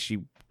just think she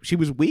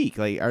was weak,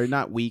 like, or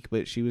not weak,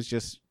 but she was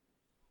just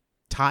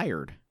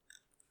tired.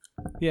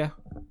 Yeah.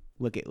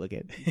 Look at.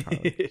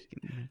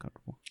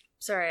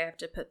 Sorry, I have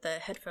to put the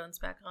headphones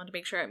back on to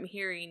make sure I'm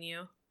hearing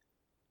you.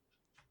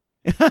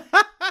 Dickhead,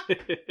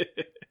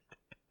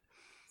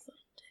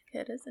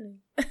 isn't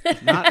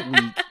he? Not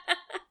weak.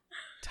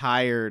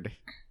 Tired.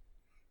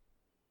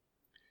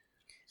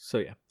 So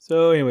yeah.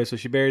 So anyway, so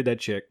she buried that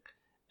chick,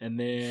 and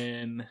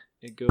then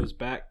it goes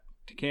back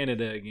to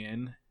Canada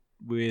again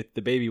with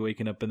the baby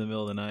waking up in the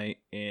middle of the night,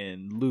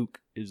 and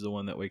Luke is the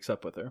one that wakes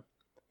up with her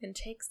and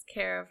takes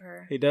care of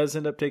her. He does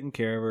end up taking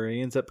care of her.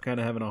 He ends up kind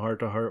of having a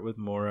heart-to-heart with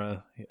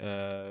Maura.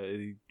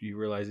 You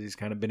realize he's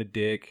kind of been a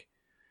dick,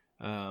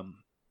 and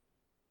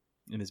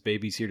his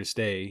baby's here to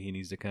stay. He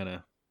needs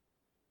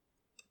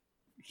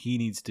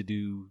to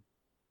do.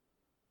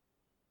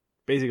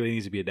 Basically, he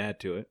needs to be a dad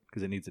to it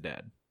because it needs a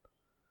dad.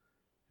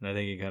 And I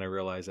think he kind of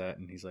realized that,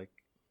 and he's like,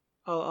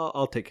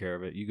 I'll take care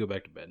of it. You go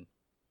back to bed.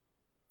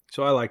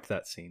 So I liked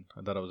that scene.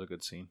 I thought it was a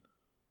good scene.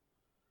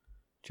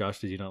 Josh,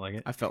 did you not like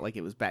it? I felt like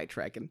it was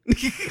backtracking. I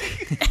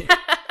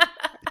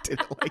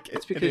didn't like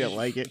it. I didn't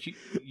like it.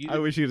 I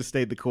wish you'd have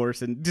stayed the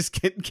course and just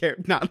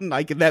not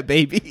liking that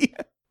baby.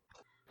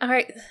 All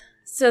right.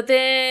 So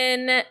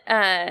then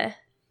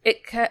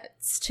it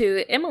cuts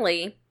to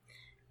Emily,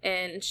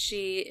 and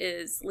she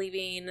is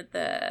leaving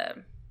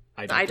the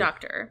eye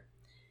doctor.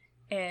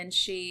 And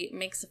she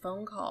makes a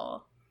phone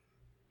call,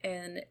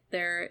 and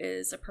there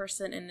is a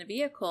person in a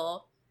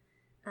vehicle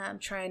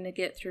trying to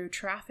get through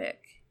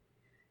traffic.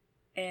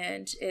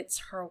 And it's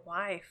her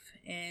wife,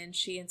 and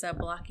she ends up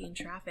blocking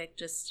traffic,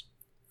 just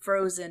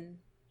frozen.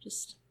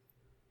 Just,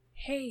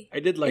 hey, I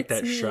did like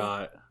that me.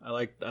 shot. I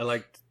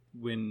liked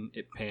when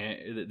it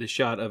the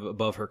shot of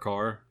above her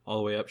car all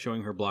the way up,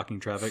 showing her blocking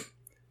traffic.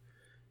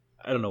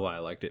 I don't know why I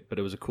liked it, but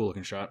it was a cool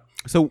looking shot.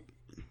 So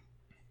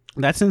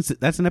that's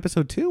in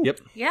episode 2? Yep.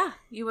 Yeah,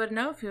 you would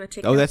know if you would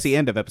take. Oh, that's the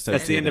end of episode.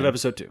 That's 2. the end of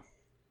episode 2.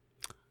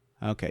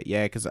 Okay,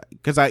 yeah, because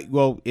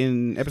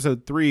in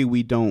episode 3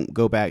 we don't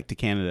go back to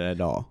Canada at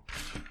all.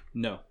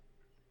 No,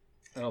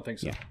 I don't think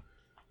so. Yeah.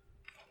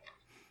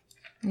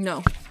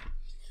 No.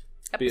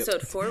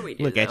 Episode 4 we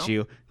do. Look though. at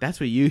you. That's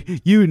what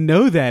you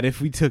know that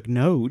if we took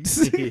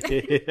notes.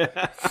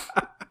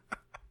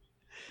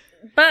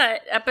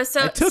 But I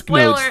took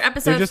spoiler, notes. They're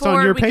episode just on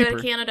 4 your we go paper.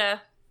 to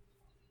Canada.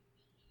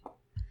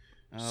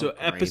 So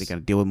I gotta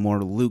deal with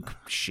more Luke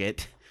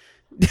shit.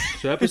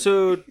 So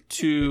episode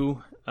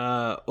 2,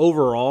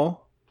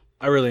 overall,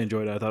 I really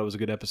enjoyed it. I thought it was a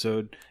good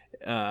episode.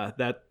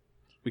 That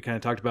we kind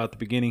of talked about at the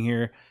beginning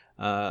here.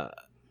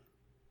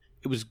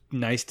 It was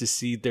nice to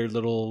see their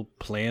little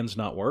plans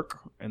not work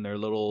and their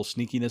little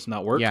sneakiness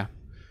not work. Yeah.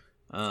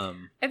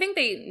 I think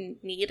they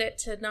need it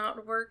to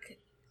not work,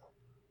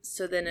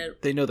 so then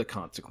they know the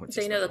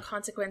consequences. They know the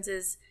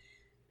consequences.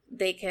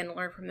 They can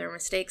learn from their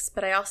mistakes.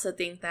 But I also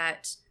think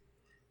that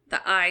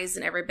the eyes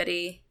and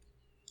everybody,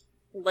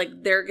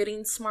 like, they're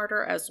getting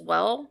smarter as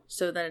well.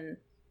 So then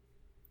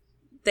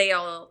they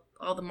all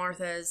the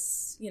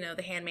Marthas,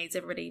 the handmaids,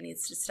 everybody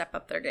needs to step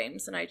up their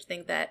games. And I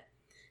think that,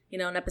 in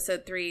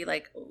episode 3,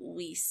 like,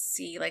 we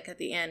see, like, at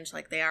the end,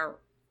 like, they are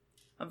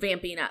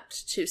vamping up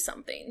to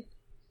something.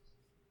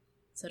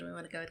 So do we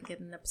want to go ahead and get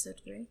into episode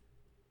 3?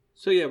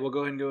 So yeah, we'll go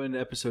ahead and go into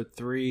episode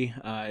 3.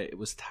 It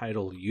was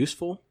titled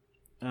Useful.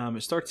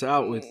 It starts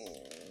out with...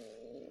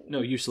 No,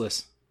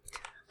 useless.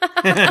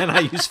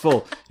 Not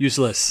useful.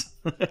 Useless.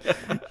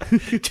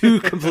 Two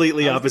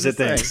completely opposite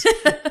things.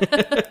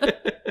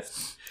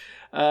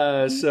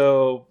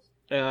 So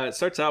it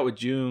starts out with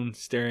June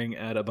staring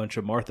at a bunch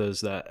of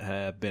Marthas that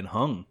have been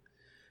hung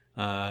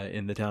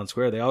in the town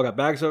square. They all got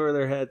bags over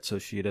their head, so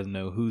she doesn't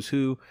know who's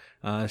who.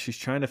 She's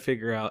trying to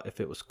figure out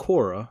if it was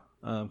Cora,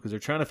 because they're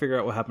trying to figure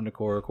out what happened to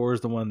Cora.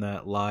 Cora's the one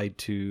that lied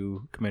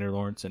to Commander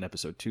Lawrence in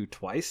episode 2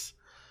 twice.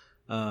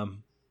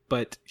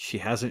 But she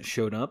hasn't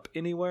shown up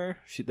anywhere.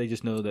 They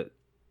just know that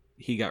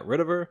he got rid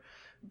of her,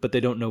 but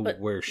they don't know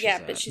where she's at.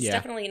 Yeah, but she's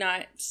definitely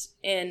not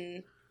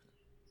in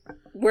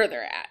where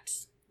they're at.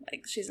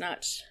 Like, she's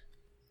not...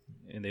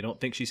 And they don't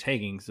think she's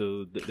hanging,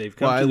 so they've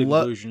come to the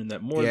conclusion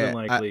that more than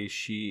likely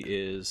she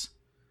is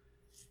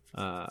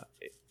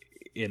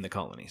in the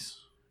colonies.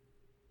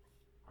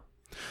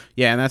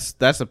 Yeah, and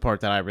that's the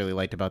part that I really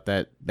liked about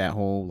that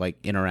whole, like,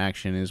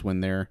 interaction is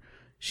when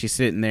she's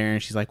sitting there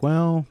and she's like,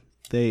 well...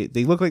 They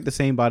look like the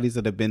same bodies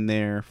that have been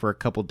there for a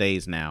couple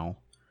days now.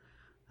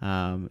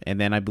 And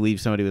then I believe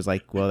somebody was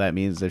like, well, that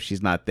means if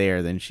she's not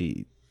there, then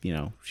she's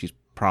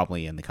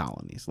probably in the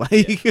colonies.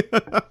 Like,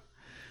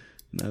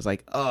 and I was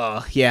like,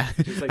 oh yeah,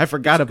 Like, I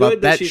forgot it's about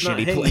good that she's not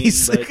shitty hanging,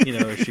 place. But you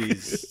know,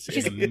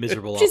 she's in a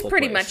miserable. She's awful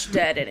pretty place. much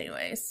dead,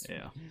 anyways.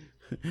 Yeah.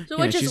 So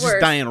Yeah, which she's is just worse?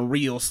 dying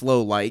real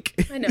slow,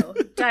 like. I know,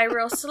 die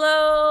real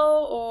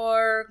slow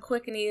or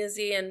quick and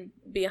easy and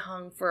be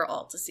hung for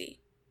all to see.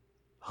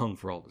 Hung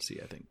for all to see,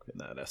 I think, in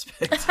that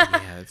aspect.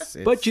 Yeah, it's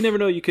But you never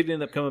know. You could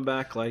end up coming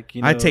back, like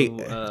you know, I take-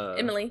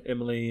 Emily,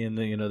 and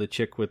the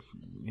chick with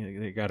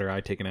they got her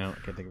eye taken out.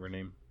 I can't think of her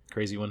name.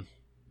 Crazy one,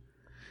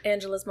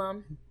 Angela's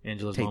mom.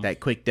 Angela's take mom.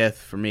 that quick death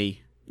for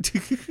me.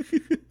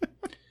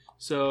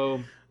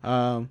 So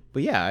But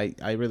yeah,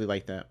 I really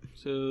like that.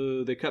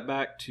 So they cut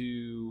back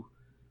to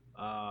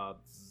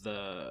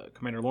the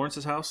Commander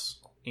Lawrence's house,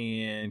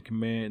 and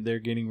they're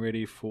getting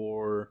ready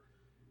for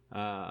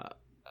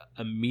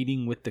a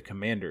meeting with the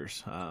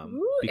commanders.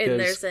 Ooh, because and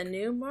there's a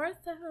new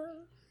Martha.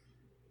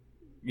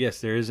 yes,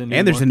 there is a new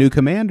And there's a new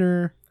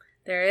commander.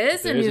 There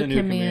is There a is new a new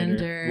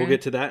commander. We'll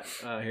get to that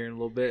here in a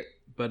little bit.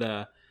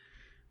 But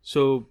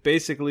so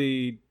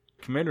basically,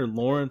 Commander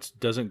Lawrence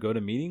doesn't go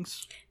to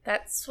meetings.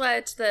 That's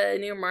what the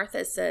new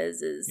Martha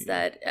says, is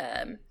that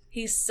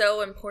he's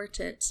so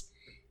important.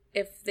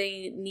 If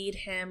they need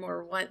him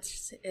or want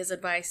his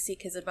advice,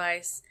 seek his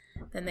advice,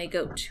 then they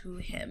go to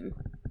him.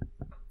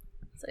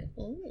 It's like,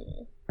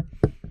 ooh.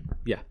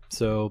 Yeah.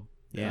 So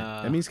Yeah,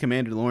 that means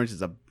Commander Lawrence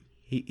is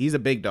he's a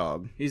big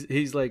dog.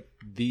 he's like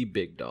the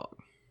big dog.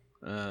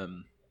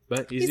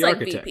 But he's He's the like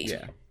architect. VP.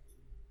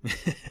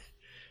 Yeah.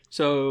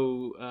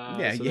 So Yeah,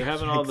 so yeah, they're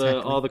having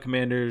exactly. all the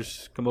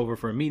commanders come over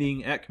for a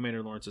meeting at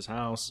Commander Lawrence's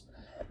house,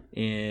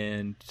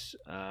 and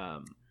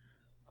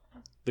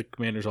the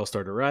commanders all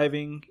start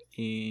arriving.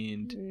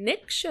 And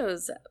Nick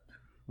shows up.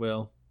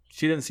 well,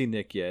 she doesn't see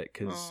Nick yet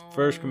because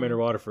first Commander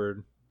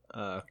Waterford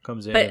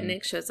comes in. But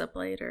Nick shows up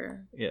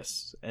later.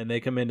 Yes, and they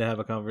come in to have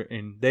a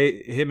conversation.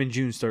 And him and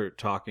June start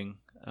talking.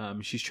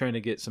 She's trying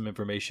to get some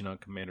information on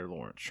Commander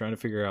Lawrence, trying to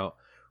figure out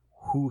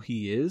who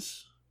he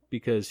is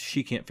because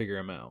she can't figure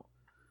him out.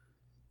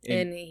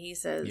 And he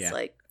says, Yeah.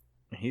 like,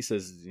 He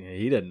says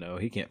he doesn't know.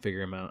 He can't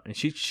figure him out. And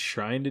she's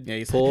trying to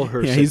he's- pull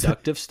her yeah, he's-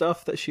 seductive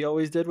stuff that she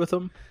always did with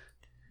him.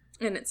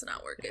 and it's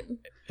not working.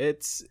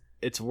 It's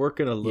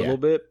working a little Yeah.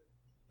 bit,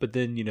 but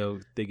then,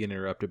 they get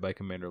interrupted by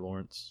Commander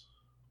Lawrence,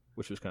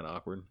 which was kind of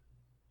awkward.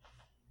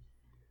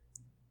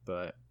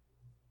 But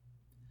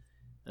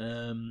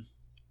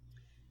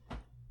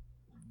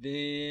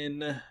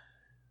then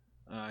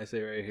I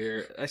say right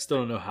here, I still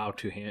don't know how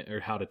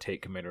to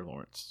take Commander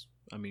Lawrence.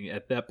 I mean,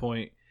 at that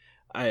point,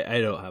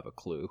 I don't have a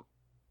clue.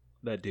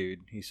 That dude,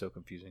 he's so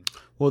confusing.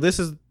 Well, this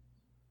is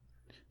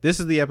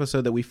the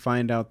episode that we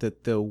find out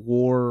that the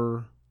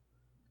war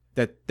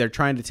that they're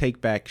trying to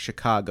take back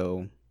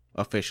Chicago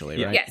officially,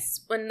 Yeah. right?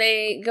 Yes. When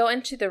they go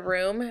into the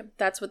room,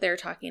 that's what they're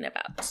talking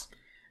about.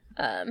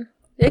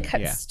 It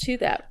cuts to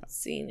that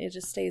scene. It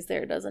just stays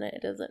there, doesn't it?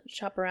 It doesn't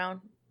chop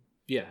around.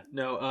 Yeah,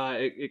 no,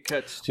 it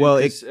cuts to, Well,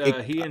 'cause,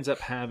 he ends up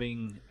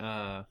having,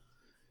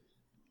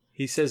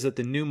 he says that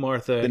the new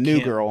Martha The new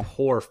can't girl.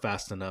 pour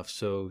fast enough,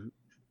 so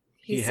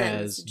he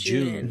has sends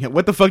June. Yeah,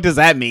 what the fuck does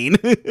that mean?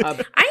 I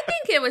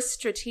think it was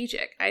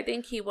strategic. I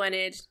think he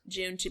wanted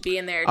June to be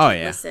in there to Oh,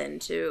 yeah. listen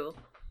to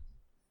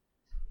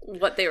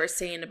what they were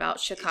saying about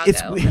Chicago.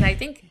 It's- And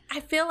I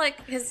feel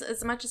like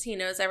as much as he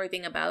knows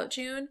everything about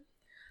June,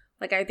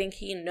 like I think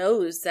he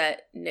knows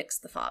that Nick's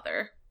the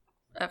father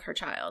of her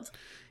child.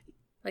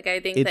 Like I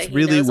think It's that he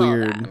really knows all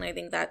weird. that, and I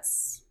think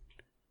that's.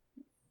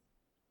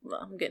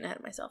 Well, I'm getting ahead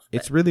of myself.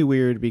 It's but- really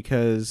weird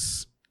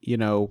because,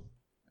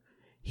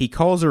 he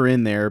calls her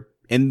in there,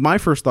 and my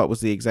first thought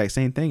was the exact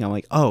same thing. I'm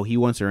like, oh, he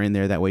wants her in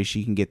there, that way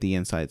she can get the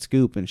inside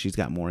scoop and she's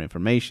got more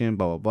information,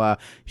 blah, blah, blah.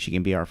 She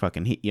can be our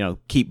fucking,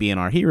 keep being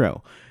our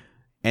hero.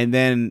 And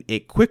then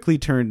it quickly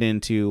turned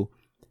into,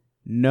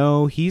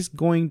 no, he's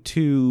going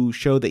to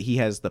show that he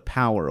has the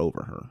power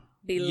over her.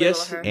 belittle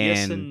Yes, her.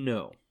 yes And- and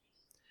no.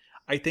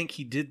 I think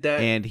he did that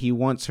And he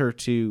wants her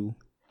to,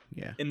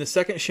 yeah. in the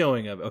second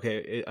showing of.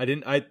 Okay,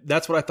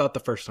 that's what I thought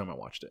the first time I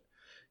watched it.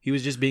 He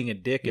was just being a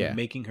dick Yeah. and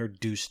making her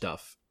do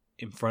stuff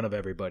in front of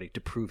everybody to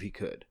prove he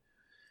could.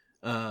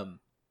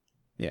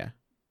 Yeah.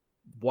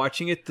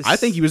 Watching it, I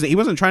think he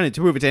wasn't trying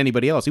to prove it to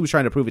anybody else. He was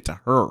trying to prove it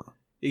to her.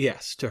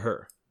 yes, to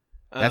her.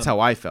 That's how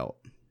I felt.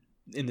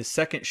 In the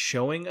second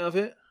showing of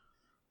it,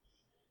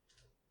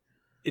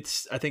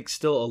 it's I think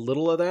still a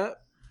little of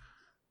that,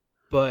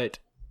 but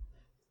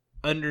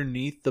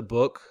underneath the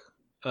book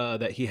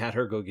that he had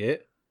her go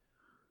get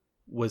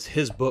was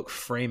his book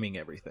framing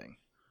everything.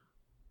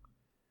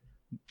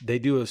 They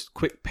do a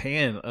quick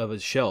pan of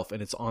his shelf,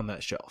 and it's on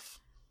that shelf.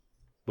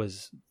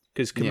 Was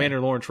because Commander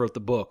Lawrence wrote the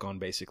book on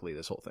basically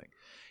this whole thing,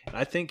 and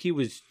I think he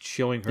was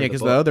showing her. Yeah, the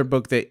because book. the other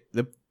book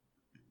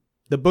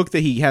the book that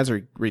he has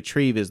her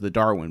retrieve is the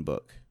Darwin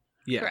book.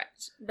 Yeah,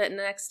 Correct. But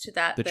next to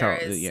that, The there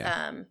Charles- is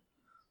yeah.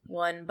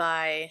 one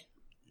by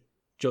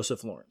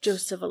Joseph Lawrence.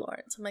 Joseph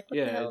Lawrence. I'm like, what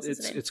the hell is his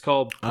name? it's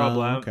called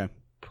Okay.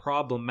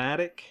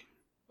 problematic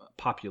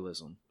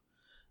populism,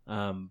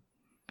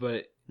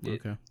 but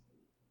Okay.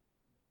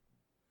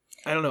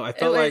 I don't know. I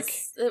felt like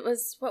it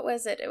was what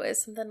was it? It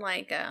was something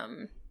like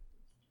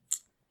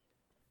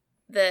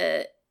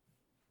the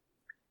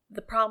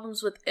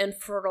problems with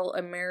infertile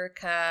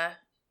America,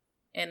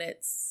 and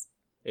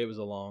it was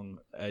a long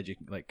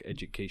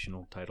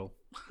educational title.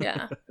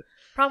 Yeah,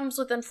 problems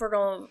with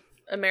infertile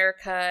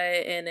America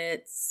and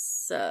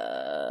its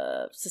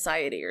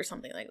society or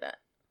something like that.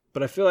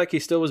 But I feel like he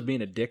still was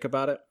being a dick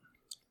about it.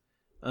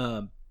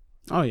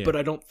 Oh yeah. But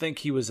I don't think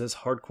he was as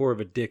hardcore of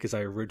a dick as I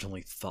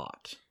originally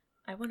thought.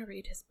 I want to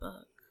read his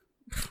book.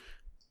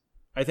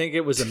 I think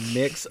it was a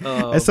mix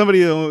of. As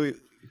somebody who,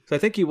 So I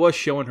think he was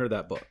showing her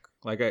that book,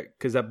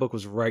 because that book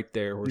was right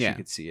there where Yeah. she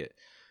could see it.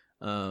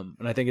 And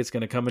I think it's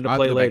going to come into I'll have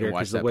play to go back and later watch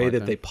because the that way part that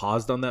then. they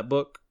paused on that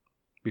book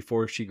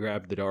before she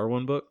grabbed the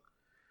Darwin book,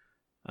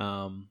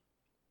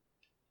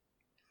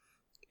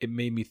 it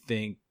made me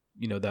think,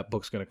 that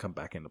book's going to come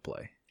back into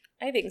play.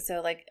 I think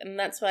so. And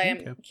that's why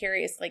I'm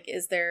curious.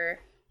 Is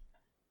there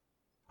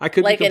I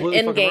could be an completely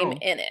end fucking game wrong,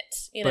 in it?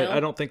 but I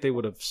don't think they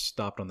would have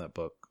stopped on that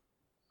book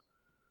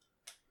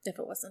if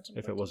it wasn't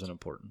important. if it wasn't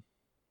important.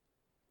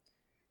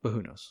 But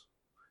who knows?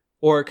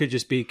 Or it could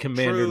just be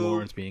Commander True.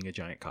 Lawrence being a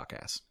giant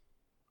cockass.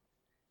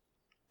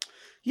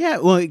 yeah,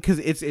 well, because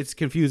it's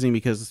confusing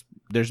because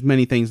there's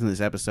many things in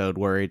this episode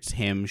where it's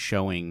him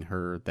showing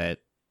her that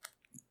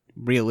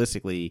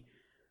realistically.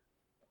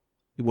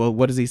 Well,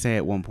 what does he say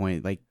at one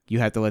point? You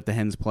have to let the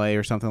hens play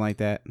or something like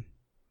that.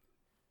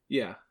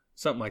 Yeah,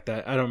 something like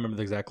that. I don't remember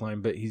the exact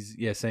line, but he's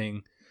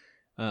saying,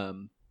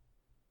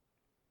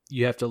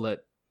 you have to let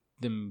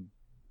them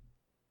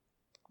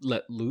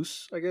let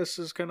loose, I guess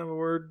is kind of a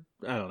word.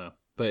 I don't know,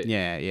 but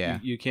Yeah.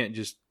 you can't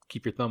just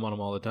keep your thumb on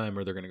them all the time,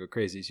 or they're going to go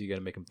crazy. So you got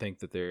to make them think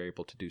that they're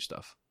able to do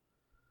stuff.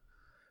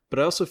 But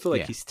I also feel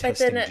like Yeah. he's But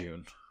then testing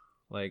June.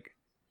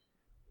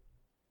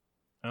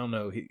 I don't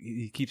know.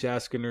 He keeps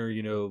asking her,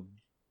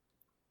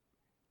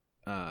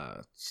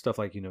 stuff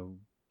like,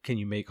 can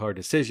you make hard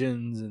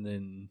decisions, and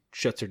then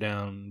shuts her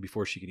down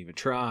before she can even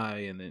try,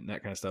 and then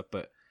that kind of stuff.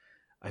 But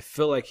I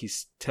feel like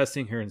he's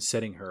testing her and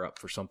setting her up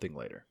for something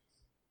later,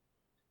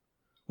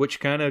 which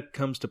kind of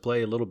comes to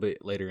play a little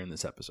bit later in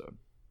this episode.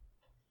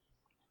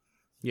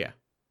 Yeah.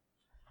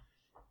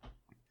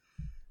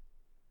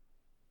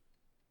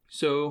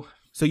 So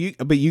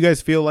But you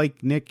guys feel like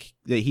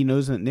that he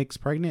knows that Nick's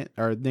pregnant,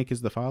 or Nick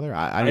is the father?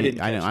 I didn't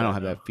catch don't that,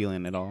 have no. that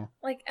feeling at all.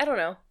 I don't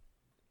know.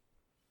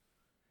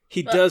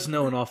 he But- does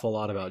know an awful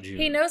lot about June.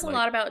 He knows a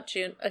lot about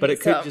June. Okay, but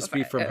it could so just if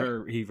be I- from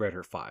her. He read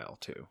her file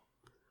too.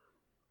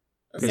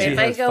 So 'Cause if he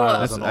I has go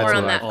files on more all-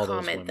 on that all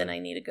those comment, then women. I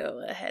need to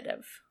go ahead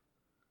of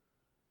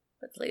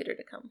what's later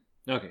to come.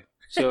 Okay,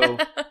 so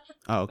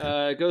Oh,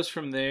 okay. it goes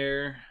from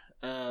there.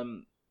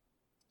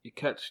 It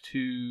cuts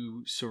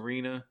to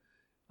Serena,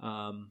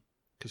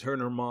 because her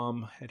and her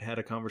mom had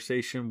a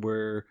conversation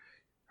where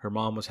her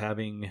mom was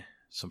having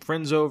some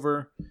friends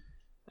over,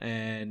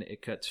 and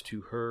it cuts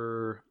to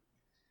her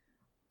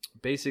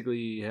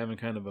basically having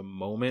kind of a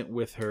moment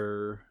with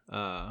her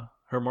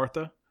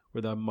Martha,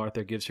 where the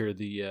Martha gives her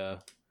the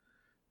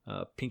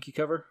pinky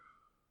cover.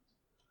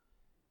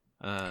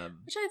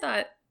 Which I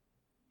thought,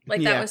 Yeah.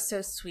 that was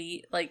so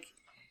sweet.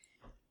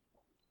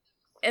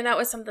 And that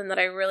was something that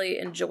I really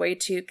enjoy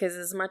too, because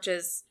as much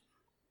as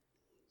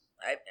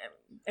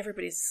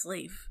everybody's a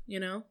slave,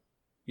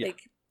 Yeah.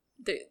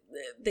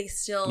 they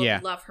still Yeah.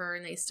 love her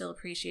and they still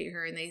appreciate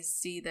her and they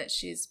see that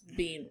she's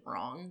being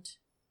wronged.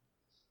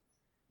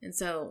 And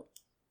so,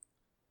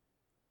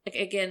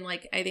 again,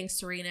 I think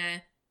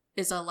Serena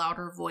is a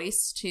louder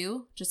voice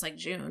too, just like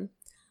June.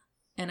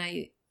 And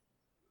I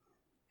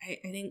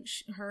think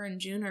her and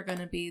June are going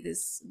to be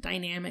this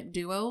dynamic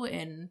duo,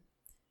 and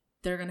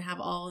they're going to have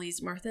all these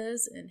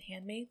Marthas and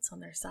handmaids on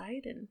their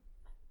side, and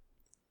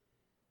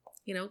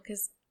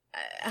because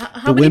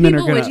how The many women are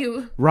people would gonna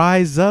you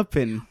rise up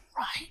and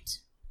right?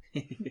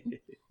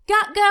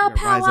 Got girl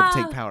power. rise up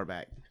and take power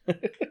back.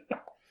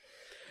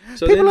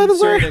 So People then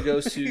everywhere. Serena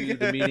goes to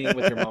the meeting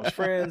with her mom's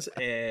friends,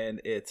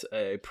 and it's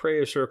a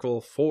prayer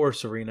circle for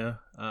Serena,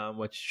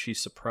 which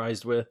she's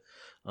surprised with.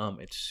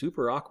 It's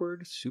super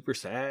awkward, super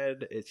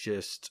sad. It's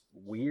just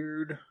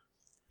weird.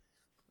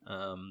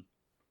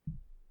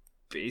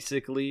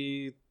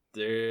 Basically,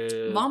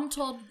 Mom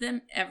told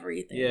them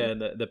everything. Yeah,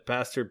 the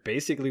pastor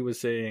basically was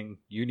saying,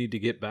 you need to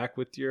get back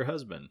with your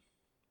husband,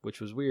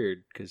 which was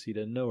weird because he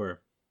didn't know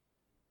her.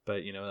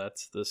 But,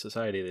 that's the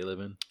society they live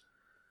in.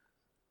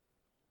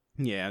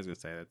 Yeah, I was gonna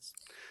say that's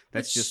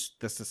Which- just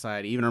the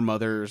society. Even her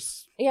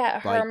mother's Yeah,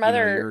 her like,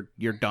 mother.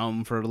 you're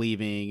dumb for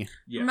leaving.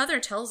 Her mother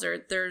tells her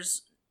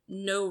there's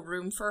no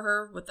room for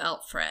her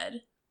without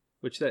Fred.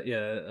 Which was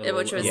Yeah.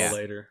 little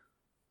later.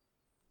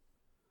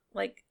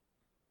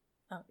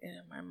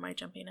 Am I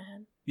jumping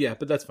ahead? Yeah,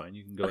 but that's fine.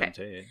 You can go Okay. ahead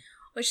and say it.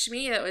 Which to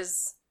me, it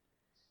was,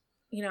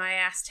 I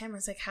asked him, I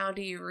was like, how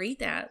do you read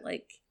that?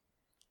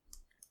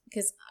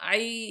 Because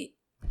I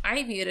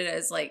viewed it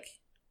as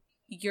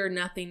you're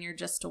nothing, you're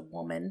just a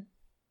woman,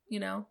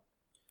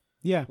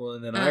 Yeah, Well,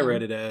 and then I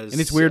read it as, and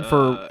it's weird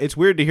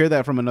to hear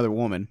that from another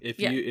woman. if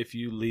Yeah.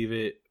 you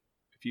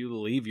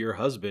leave your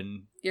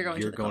husband, You're going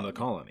to the to the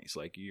colonies.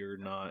 You're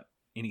not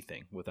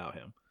anything without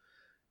him.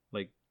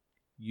 Like,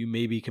 you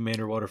may be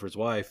Commander Waterford's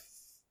wife,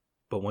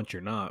 but once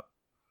you're not,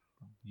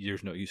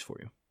 there's no use for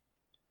you.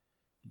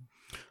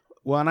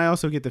 Well, and I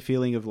also get the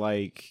feeling of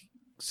like,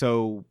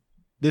 so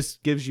this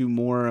gives you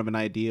more of an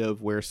idea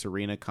of where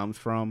Serena comes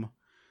from,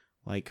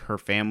 like her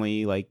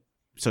family. Like,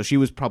 so she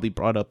was probably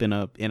brought up in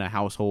a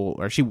household,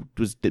 or she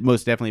was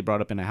most definitely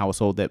brought up in a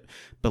household that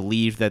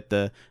believed that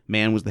the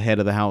man was the head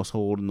of the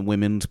household and the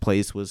women's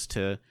place was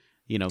to,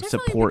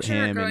 support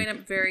him. Growing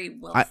up very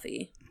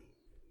wealthy.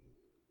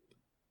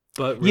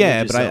 But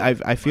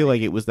I feel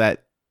like it was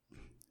that.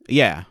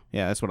 Yeah,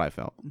 that's what I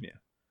felt. Yeah.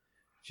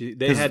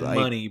 They had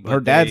money, but her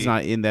dad's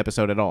not in the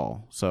episode at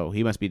all, so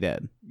he must be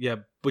dead. Yeah,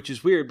 which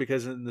is weird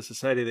because in the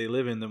society they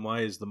live in, then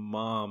why is the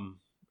mom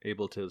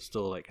able to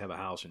still like have a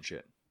house and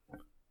shit?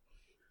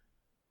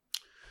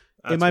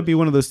 It might be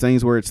one of those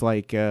things where it's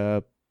like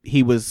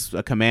he was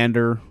a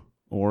commander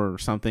or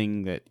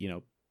something that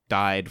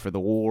died for the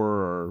war,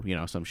 or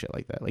some shit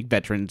like that, like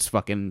veterans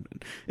fucking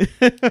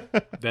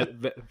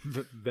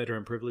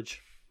veteran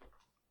privilege.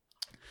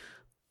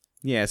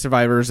 Yeah,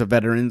 survivors of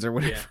veterans or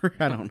whatever.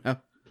 Yeah. I don't know.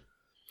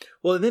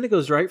 Well, and then it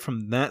goes right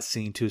from that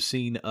scene to a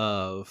scene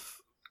of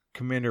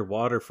Commander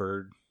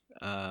Waterford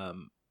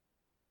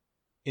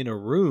in a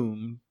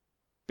room,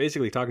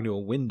 basically talking to a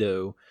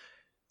window.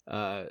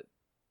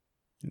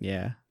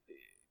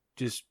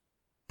 Just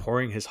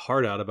pouring his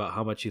heart out about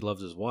how much he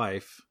loves his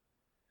wife.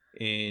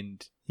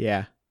 And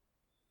you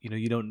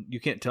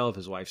can't tell if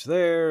his wife's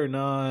there or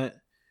not.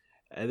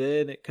 And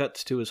then it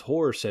cuts to his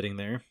whore sitting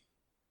there.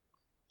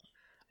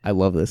 I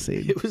love this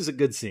scene. It was a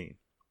good scene.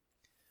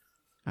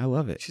 I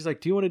love it. She's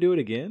like, "Do you want to do it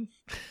again?"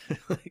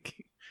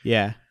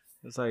 Yeah.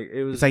 It's like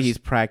he's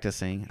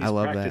practicing. I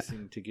love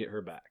practicing to get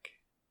her back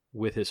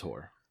with his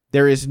whore.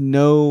 There is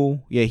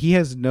no, he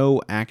has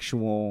no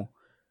actual.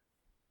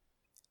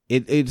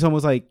 It's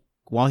almost like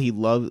while he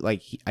loves,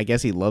 I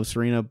guess he loves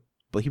Serena,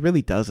 but he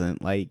really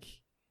doesn't. Like,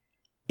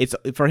 it's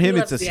for him,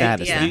 it's a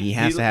status thing. He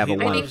has to have a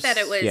wife. I think that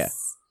it was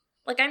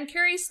like, I'm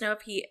curious to know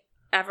if he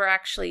ever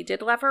actually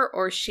did love her,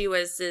 or she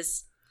was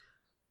this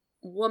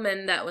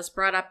woman that was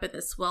brought up in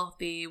this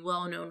wealthy,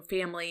 well-known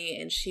family,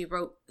 and she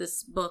wrote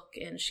this book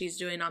and she's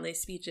doing all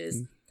these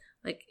speeches.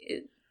 Like,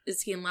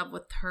 is he in love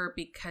with her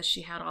because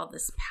she had all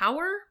this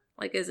power?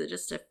 Like, is it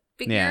just a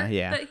figure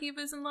that he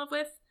was in love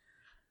with?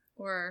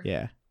 Or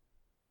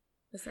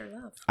is there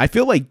love? I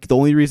feel like the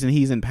only reason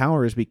he's in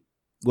power is because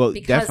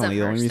definitely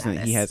the only reason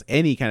that he has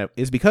any kind of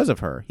is because of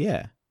her.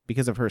 Yeah,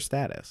 because of her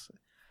status.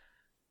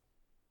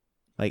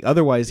 Like,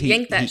 otherwise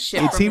Yank that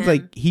shit it from seems him.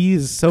 like he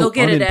is so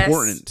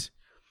unimportant.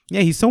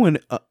 Yeah, he's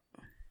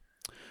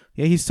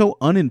so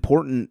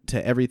unimportant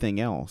to everything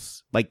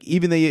else. Like,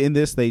 even in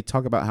this, they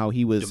talk about how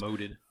he was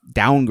demoted,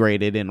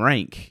 downgraded in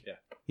rank.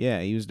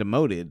 Yeah, he was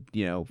demoted.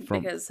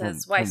 Because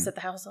his wife's at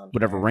the house on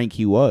whatever rank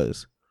he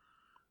was.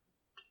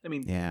 I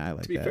mean, I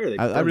like to be that. fair,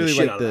 I really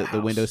like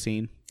the window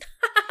scene.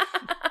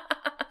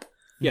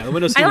 Yeah, the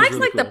window scene. I liked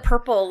really the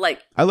purple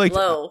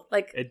glow.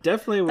 It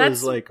definitely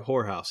was like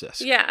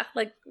whorehouse-esque. Yeah,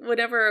 like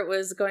whatever it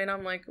was going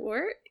on. Like,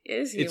 where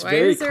is he? It's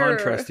very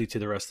contrasty to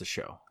the rest of the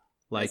show.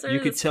 Like, you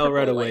could tell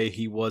right away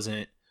he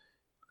wasn't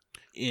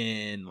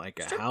in like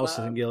a house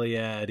in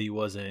Gilead. He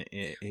wasn't.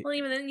 Well,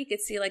 even then you could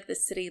see like the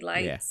city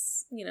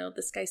lights.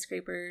 The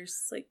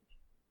skyscrapers. Like,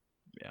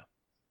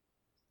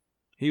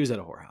 he was at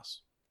a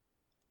whorehouse.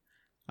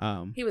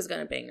 He was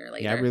gonna bang her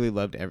later. Yeah, I really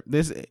loved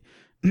this.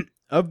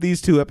 Of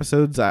these two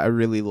episodes, I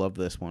really love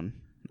this one.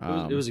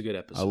 It was a good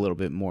episode. A little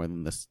bit more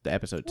than the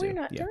episode 2. We're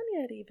not done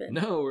yet, even.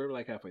 No, we're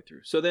like halfway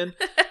through. So then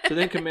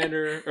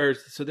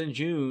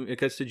June. It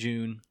cuts to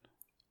June.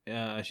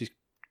 She's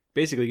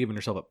basically giving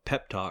herself a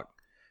pep talk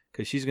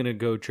because she's gonna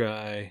go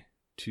try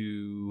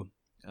to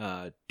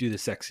do the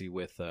sexy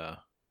with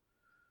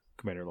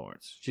Commander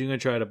Lawrence. She's gonna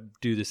try to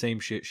do the same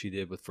shit she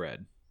did with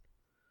Fred.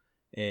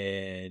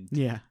 And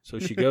so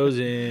she goes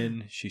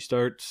in. She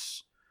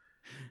starts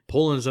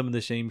pulling some of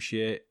the same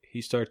shit.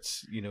 He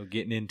starts,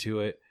 getting into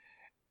it.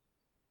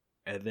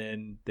 And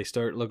then they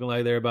start looking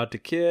like they're about to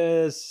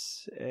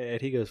kiss.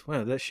 And he goes, "Wow,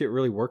 did that shit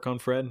really work on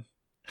Fred?"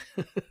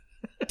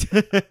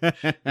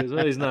 Because,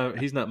 well,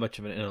 he's not much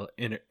of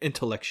an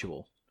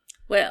intellectual.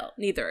 Well,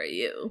 neither are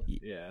you.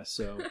 Yeah,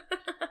 so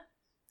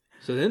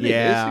then they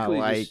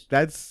basically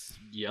just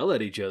yell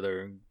at each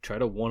other and try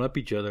to one up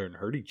each other and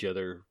hurt each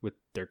other with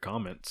their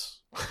comments.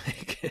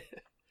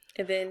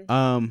 And then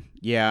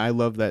I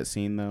love that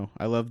scene though.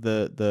 I love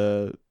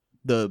the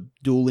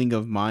dueling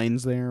of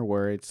minds there,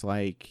 where it's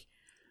like,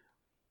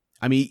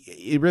 I mean,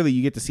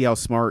 you get to see how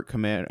smart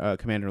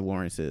Commander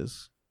Lawrence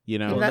is.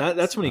 Well,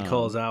 that's when he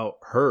calls out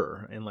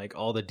her and like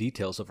all the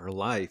details of her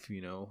life.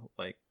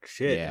 Like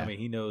shit. Yeah. I mean,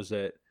 he knows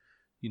that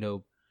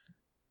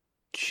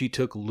she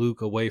took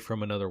Luke away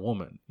from another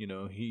woman.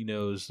 He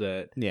knows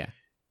that. Yeah.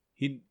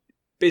 He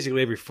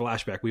basically every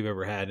flashback we've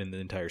ever had in the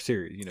entire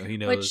series. He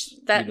knows. Which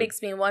that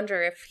makes me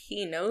wonder if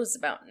he knows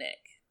about Nick.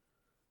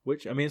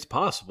 Which, I mean, it's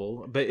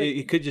possible, but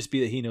it could just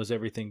be that he knows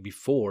everything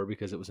before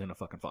because it was in a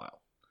fucking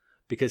file.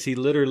 because he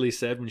literally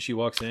said when she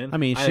walks in, I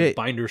mean, have shit.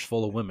 binders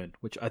full of women,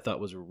 which I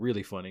thought was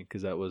really funny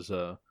because that was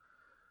who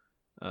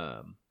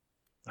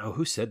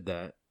said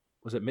that?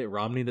 Was it Mitt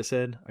Romney that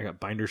said, "I got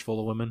binders full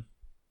of women"?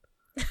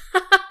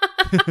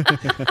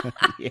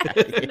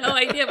 No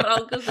idea, but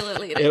I'll Google it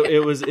later.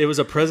 It was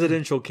a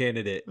presidential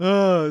candidate.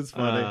 Oh, it's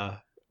funny.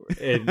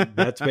 And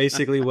that's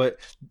basically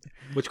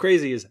what's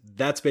crazy is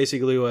that's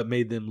basically what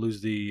made them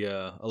lose the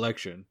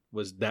election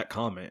was that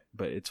comment,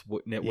 but it's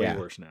way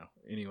worse now.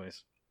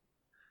 Anyways.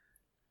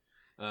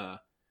 But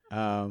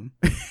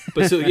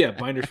so yeah,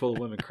 binders full of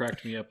women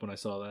cracked me up when I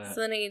saw that.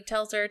 So then he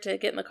tells her to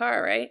get in the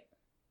car, right?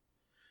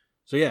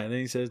 So yeah, and then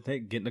he says, "Hey,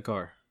 get in the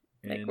car."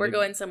 Like, And we're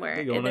going somewhere.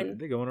 They go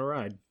on a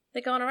ride.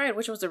 They go on a ride,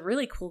 which was a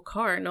really cool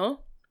car,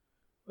 no?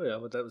 Oh yeah,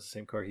 but that was the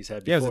same car he's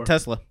had Yeah, before. it was a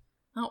Tesla.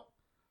 Oh.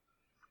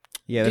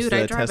 Yeah, that's Dude,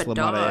 the I drive a Tesla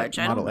Dodge.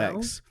 I Model don't know.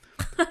 X.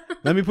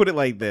 Let me put it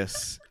like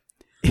this: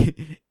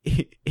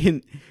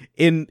 in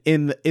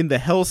the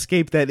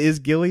hellscape that is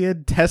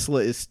Gilead,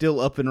 Tesla is still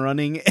up and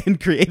running and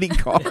creating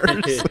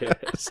cars.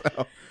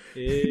 So,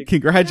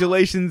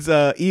 congratulations,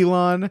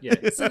 Elon.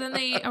 Yeah. So then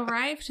they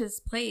arrive to his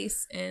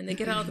place and they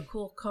get out of the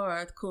cool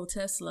car, the cool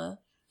Tesla.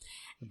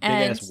 Big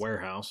ass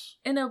warehouse.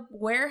 In a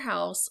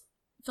warehouse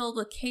filled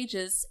with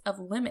cages of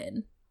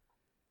women.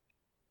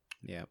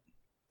 Yeah.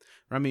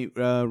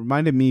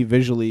 Reminded me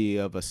visually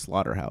of a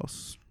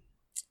slaughterhouse.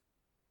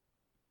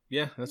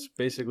 Yeah, that's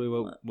basically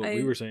what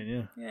we were saying.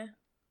 Yeah. Yeah.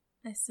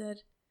 I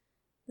said,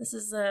 this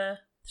is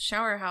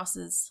shower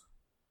houses.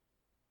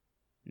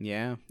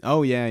 Yeah.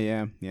 Oh,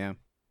 yeah.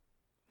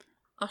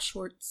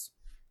 Auschwitz.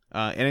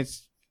 And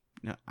it's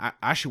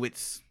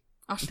Auschwitz.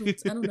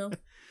 Auschwitz. I don't know.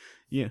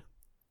 Yeah.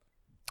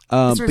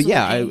 This But was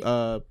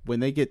yeah, when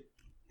they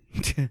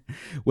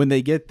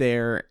get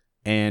there,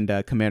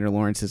 and Commander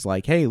Lawrence is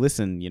like, "Hey,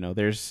 listen,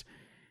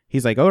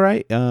 he's like, all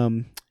right,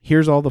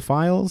 here's all the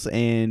files,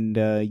 and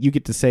you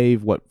get to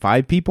save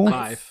 5 people?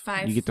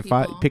 Five. You get to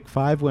people. pick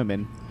 5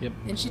 women, Yep.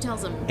 And she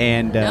tells him,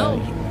 and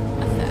no.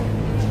 F that.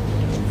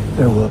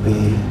 There will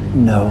be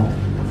no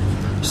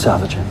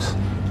salvagings.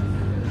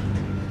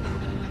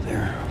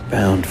 They're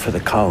bound for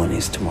the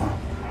colonies tomorrow.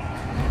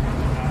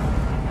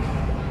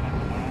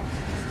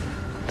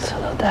 So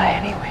they'll die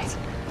anyways.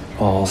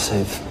 All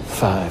save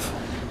 5.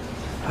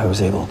 I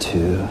was able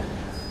to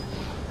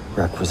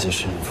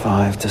requisition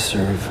 5 to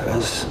serve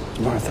as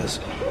Marthas.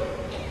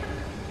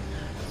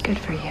 Good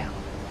for you.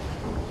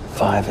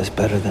 5 is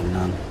better than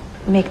none.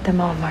 Make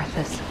them all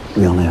Marthas.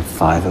 We only have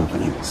 5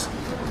 openings.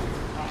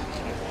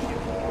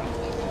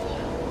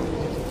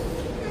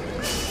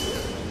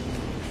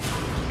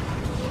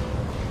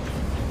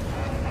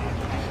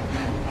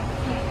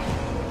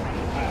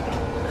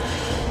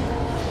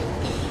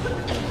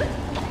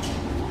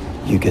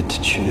 You get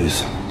to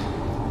choose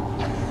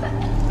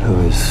who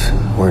is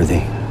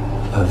worthy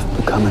of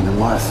becoming a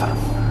Martha.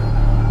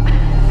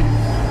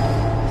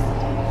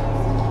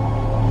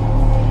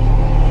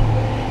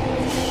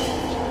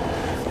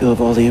 You'll have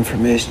all the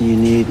information you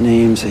need: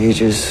 names,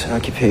 ages,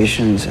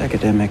 occupations,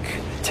 academic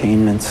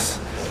attainments,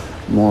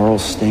 moral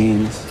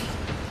stains.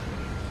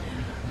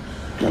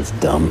 That's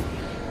dumb.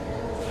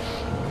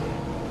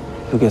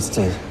 Who gets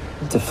to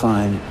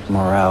define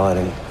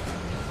morality?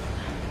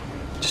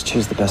 Just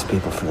choose the best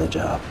people for the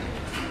job.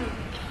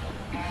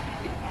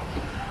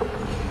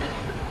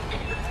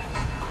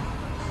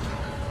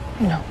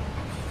 No.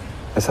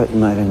 I thought you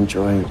might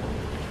enjoy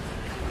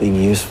being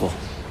useful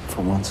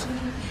for once.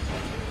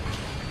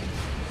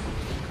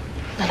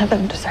 None of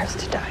them deserves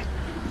to die.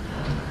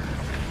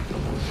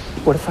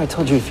 What if I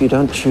told you if you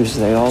don't choose,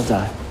 they all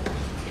die?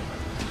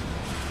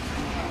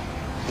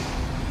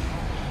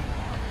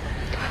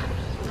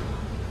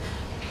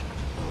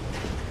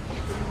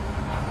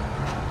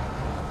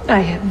 I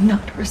am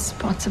not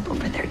responsible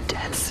for their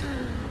deaths.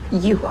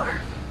 You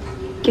are.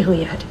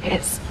 Gilead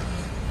is.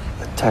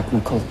 A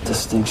technical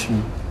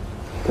distinction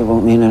that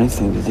won't mean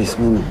anything to these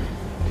women.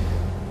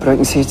 But I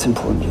can see it's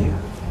important to you.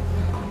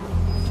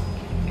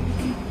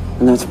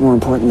 And that's more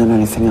important than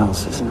anything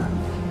else, isn't it?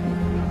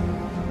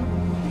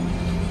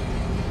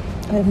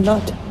 I am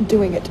not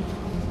doing it.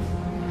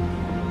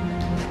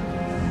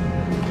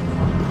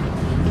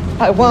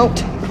 I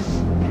won't.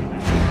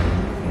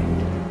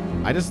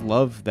 I just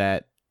love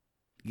that.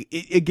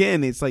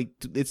 Again, it's like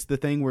it's the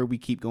thing where we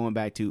keep going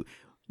back to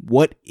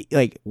what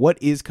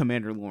is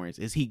Commander Lawrence?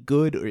 Is he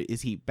good or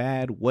is he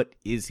bad? What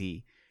is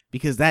he?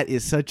 Because that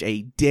is such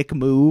a dick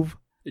move.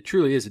 It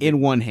truly is.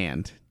 In one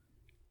hand,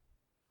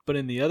 but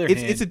in the other hand,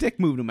 it's a dick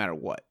move no matter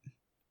what.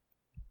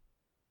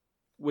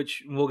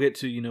 Which we'll get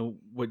to,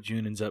 what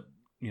June ends up,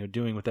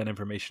 doing with that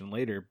information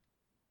later.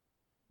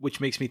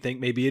 Which makes me think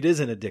maybe it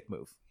isn't a dick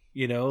move.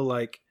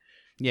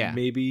 Yeah,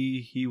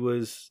 maybe he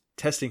was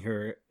testing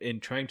her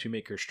and trying to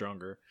make her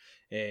stronger,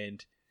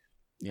 and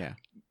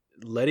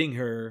letting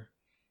her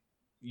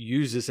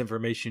use this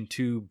information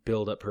to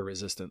build up her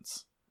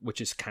resistance,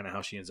 which is kind of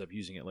how she ends up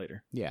using it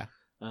later. Yeah.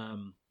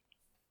 But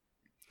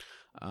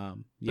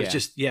it's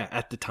just,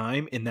 at the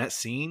time in that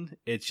scene,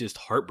 it's just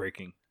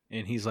heartbreaking.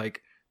 And he's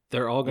like,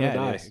 they're all going to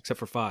die except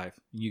for 5.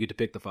 You get to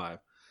pick the 5.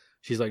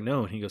 She's like,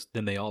 no. And he goes,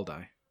 then they all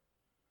die.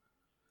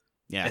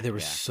 Yeah. And there were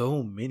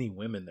so many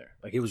women there.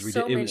 Like, it was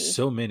ridiculous. So it was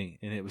so many.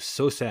 And it was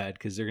so sad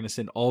because they're going to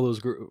send all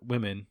those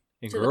women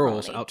and To the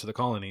girls colony. out to the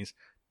colonies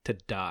to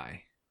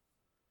die.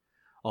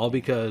 All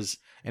because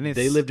and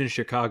they lived in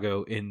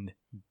Chicago and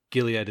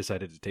Gilead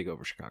decided to take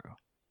over Chicago.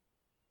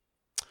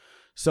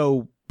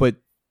 So, but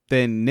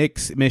then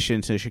Nick's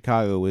mission to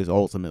Chicago was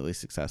ultimately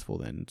successful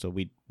then. So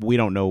we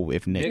don't know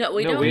if Nick... No,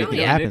 we don't know anything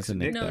yet. happens to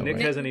Nick, Nick, No, though, Nick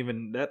right? hasn't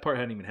even... That part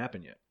hadn't even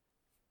happened yet.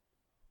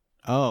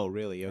 Oh,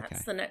 really? Okay.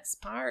 That's the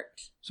next part.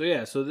 So,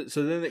 yeah. So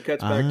then it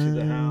cuts back to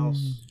the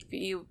house.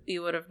 You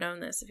would have known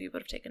this if you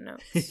would have taken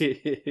notes.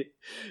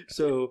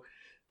 So,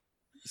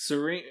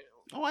 Serena...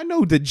 Oh, I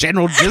know the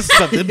general gist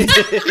of it.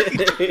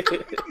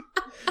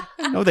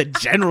 I know the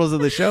generals of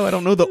the show. I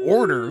don't know the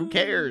order. Who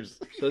cares?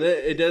 So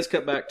it does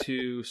cut back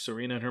to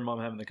Serena and her mom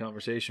having the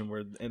conversation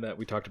and that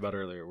we talked about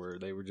earlier, where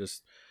they were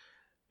just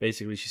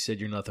basically, she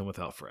said, "You're nothing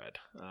without Fred."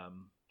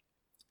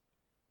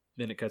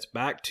 Then it cuts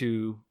back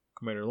to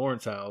Commander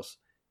Lawrence's house,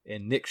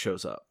 and Nick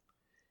shows up.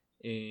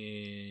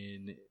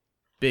 And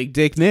Big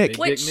Dick Nick.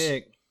 Big Dick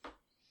Nick.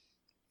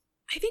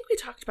 I think we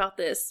talked about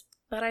this,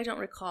 but I don't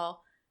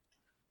recall.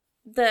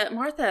 The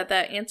Martha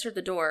that answered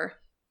the door.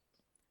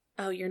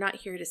 Oh, you're not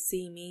here to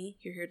see me.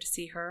 You're here to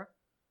see her.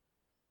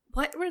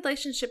 What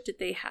relationship did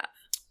they have?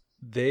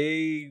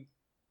 They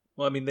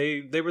were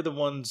the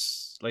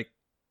ones, like,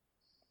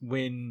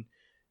 when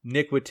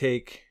Nick would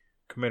take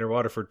Commander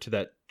Waterford to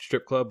that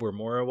strip club where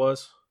Mora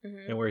was,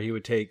 and where he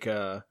would take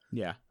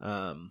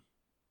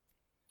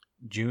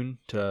June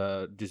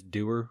to just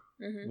do her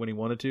when he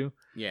wanted to.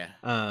 Yeah.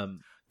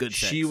 Good.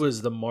 She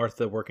was the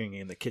Martha working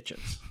in the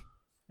kitchens,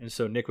 and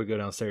so Nick would go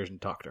downstairs and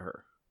talk to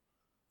her,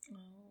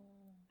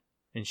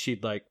 and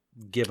she'd like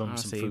give him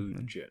some food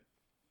and shit.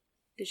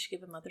 Did she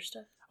give him other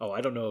stuff? Oh,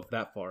 I don't know if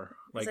that far.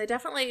 Like, Like, I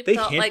definitely they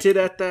felt hinted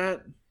at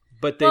that,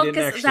 but they didn't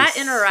actually. That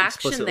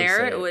interaction explicitly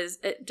there,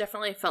 say it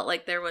definitely felt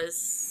like there was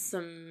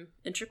some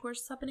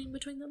intercourse happening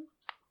between them.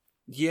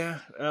 Yeah,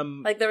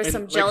 Like there was and,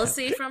 some like,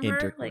 jealousy from her.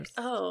 intercourse. Like,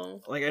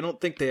 oh, Like, I don't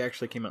think they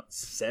actually came out and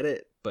said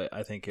it, but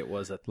I think it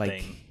was a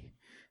thing.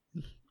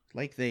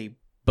 Like they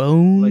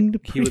boned.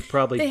 Like, he would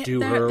probably do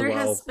her there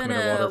while has been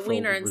Commander a Waterford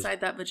wiener was-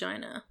 inside that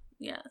vagina.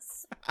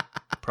 Yes.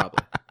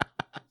 Probably.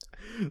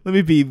 Let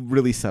me be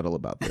really subtle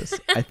about this.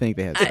 I think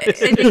they had I sex.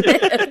 think they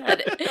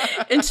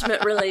had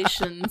intimate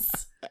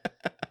relations.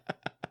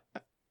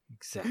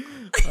 Exactly.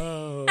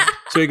 So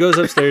he goes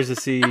upstairs to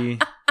see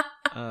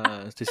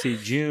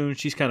June.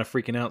 She's kind of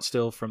freaking out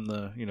still from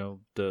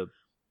the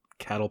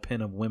cattle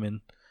pen of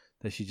women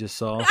that she just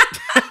saw.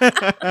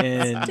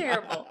 And It's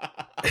terrible.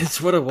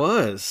 it's what it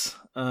was.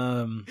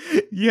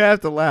 You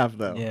have to laugh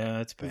though. Yeah,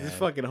 it's bad. This is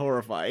fucking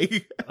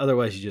horrifying.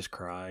 Otherwise, you just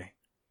cry.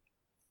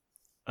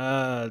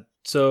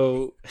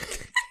 So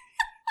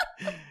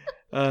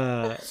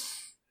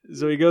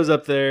he goes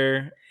up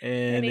there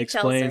and he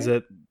explains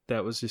tells her.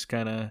 that was just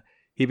kind of,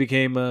 he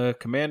became a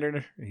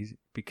commander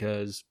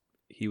because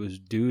he was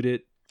due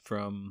it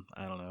from,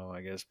 I don't know,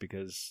 I guess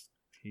because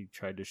he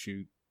tried to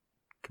shoot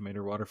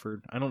Commander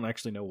Waterford. I don't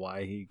actually know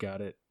why he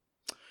got it.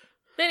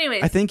 But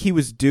anyways, I think he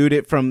was due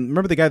it from.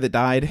 Remember the guy that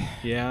died?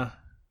 Yeah.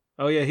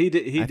 Oh yeah, he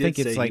did. He I did think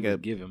say it's like he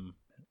would give him.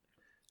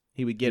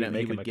 He would get He him. would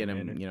He make him would a get him.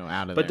 commander.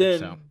 Out of But there.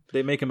 then So.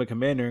 they make him a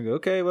commander and go,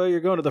 okay, well, you're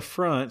going to the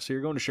front, so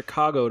you're going to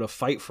Chicago to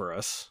fight for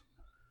us.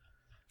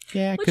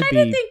 Yeah, it which could I be.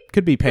 didn't think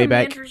Could be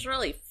payback. commanders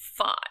really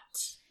fought.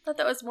 I thought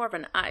that was more of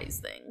an eyes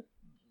thing.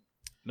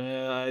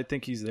 I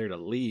think he's there to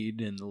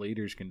lead, and the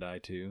leaders can die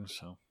too.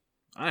 So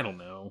I don't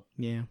know.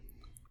 Yeah.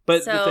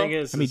 But So- the thing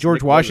is, I mean, is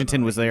George Nick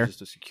Washington Eye was there.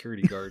 Just a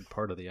security guard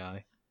part of the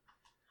eye.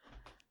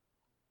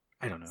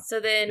 I don't know. So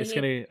then It's he,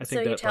 gonna- I think so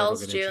that he part will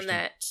tells get June interesting.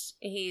 that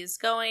he's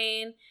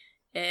going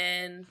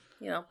and,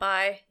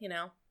 bye,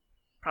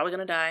 probably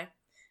gonna die.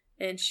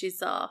 And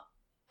she's all,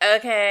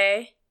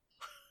 okay.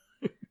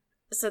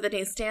 So then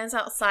he stands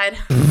outside.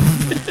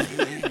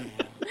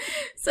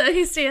 So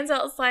he stands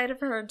outside of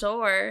her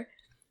door,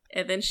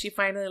 and then she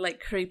finally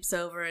creeps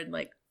over and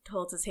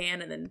holds his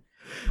hand and then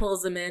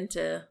pulls him in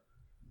to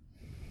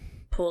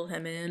pull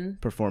him in.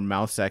 Perform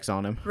mouth sex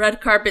on him. Red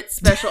carpet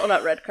special.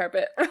 Not red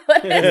carpet.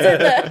 What is it?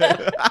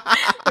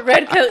 The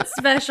red coat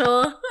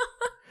special.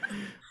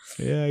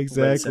 Yeah, Red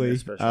Center exactly.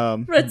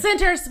 special. Red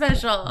center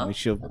special.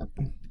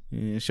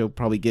 She'll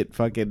probably get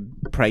fucking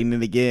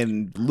pregnant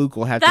again. Luke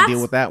will have to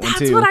deal with that one too.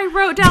 That's what I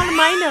wrote down in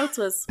my notes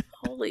was,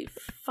 holy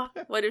fuck,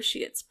 what if she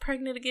gets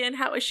pregnant again?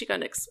 How is she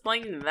going to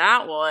explain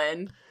that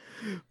one?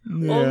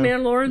 Old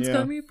man Lawrence yeah.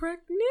 got me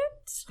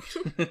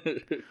pregnant?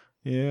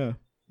 Yeah.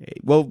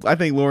 Well, I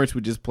think Lawrence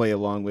would just play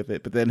along with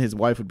it, but then his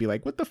wife would be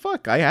like, "What the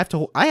fuck? I have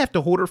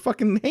to hold her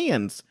fucking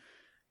hands."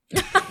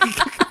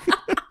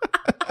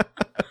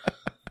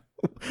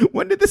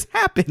 When did this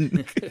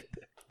happen?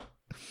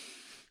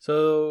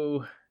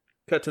 So,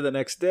 cut to the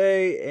next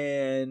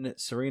day, and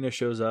Serena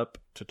shows up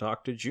to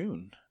talk to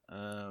June.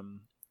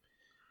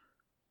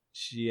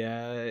 She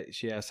asks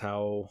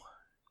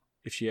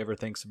if she ever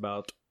thinks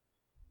about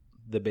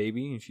the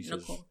baby, and she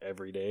says Nicole.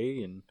 every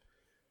day. And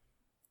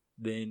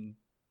then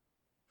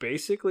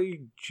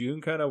basically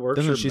June kind of works.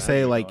 Doesn't she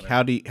say like,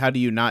 how do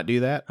you not do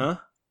that? Huh?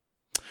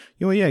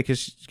 Well, yeah,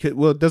 because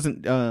it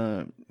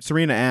doesn't.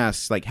 Serena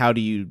asks like, how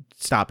do you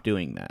stop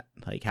doing that?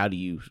 Like, how do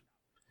you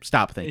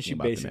stop thinking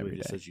about them every day?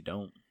 Just says you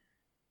don't.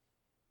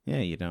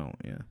 Yeah, you don't.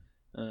 Yeah.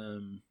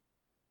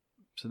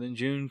 So then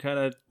June kind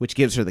of, which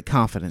gives her the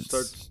confidence,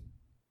 starts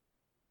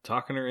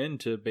talking her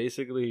into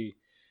basically.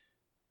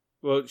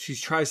 Well, she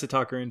tries to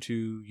talk her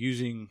into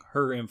using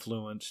her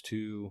influence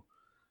to,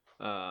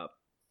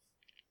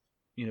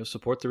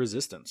 support the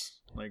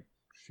resistance. Like,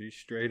 she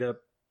straight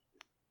up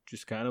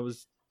just kind of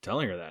was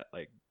telling her that,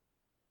 like,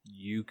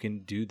 you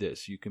can do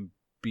this. You can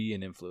be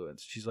an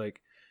influence. She's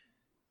like,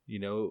 she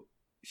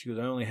goes,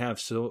 I only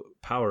have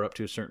power up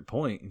to a certain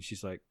point. And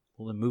she's like,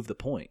 well, then move the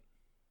point.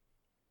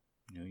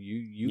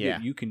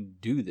 You can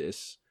do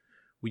this.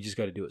 We just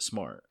got to do it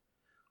smart.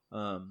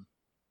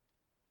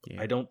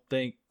 I don't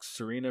think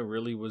Serena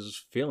really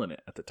was feeling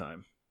it at the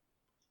time.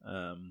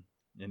 And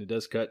it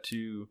does cut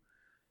to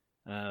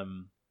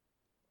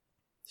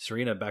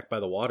Serena back by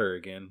the water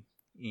again.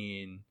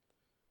 And,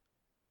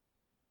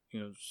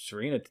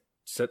 Serena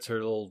sets her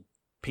little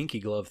pinky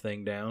glove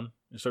thing down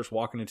and starts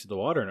walking into the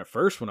water. And at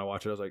first when I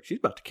watched it, I was like, she's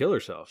about to kill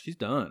herself. She's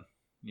done,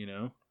 She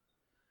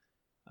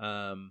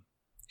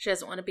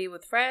doesn't want to be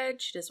with Fred.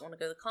 She doesn't want to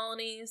go to the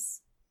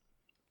colonies.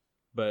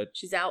 But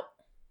she's out.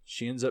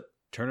 She ends up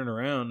turning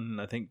around,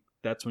 and I think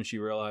that's when she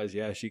realized,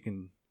 she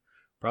can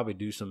probably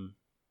do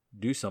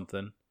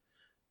something,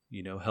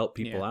 help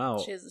people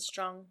out. She is a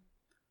strong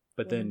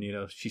But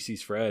then, she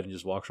sees Fred and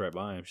just walks right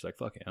by him. She's like,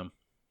 fuck him.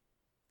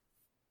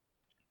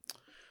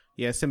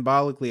 Yeah,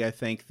 symbolically, I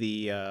think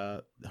the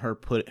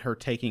her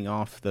taking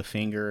off the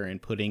finger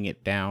and putting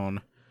it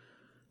down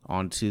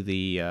onto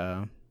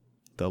the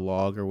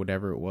log or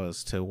whatever it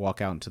was to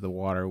walk out into the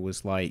water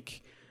was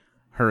like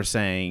her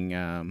saying,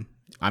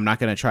 I'm not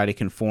going to try to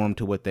conform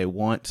to what they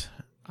want.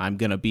 I'm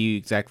going to be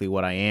exactly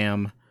what I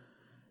am.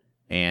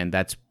 And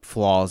that's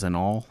flaws and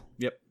all.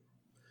 Yep.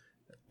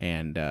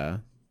 And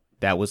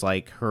that was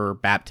like her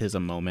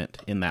baptism moment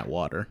in that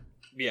water.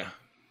 Yeah.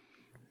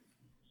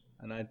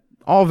 And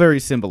all very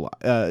fucking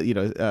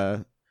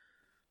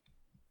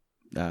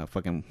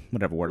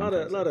whatever word.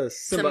 A lot of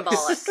symbolic.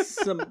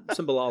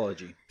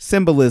 Symbolology.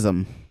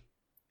 Symbolism.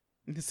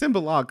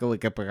 Symbolic.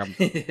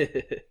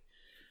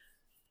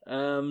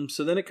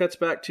 So then it cuts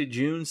back to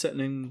June sitting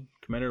in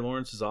Commander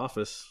Lawrence's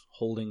office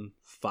holding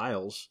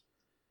files.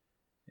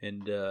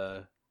 And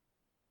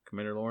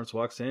Commander Lawrence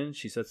walks in.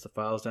 She sets the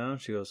files down.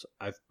 She goes,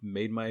 I've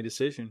made my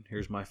decision.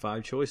 Here's my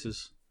 5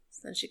 choices. So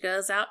then she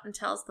goes out and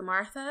tells the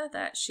Martha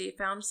that she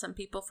found some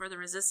people for the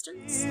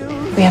resistance.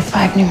 We have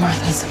 5 new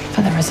Marthas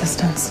for the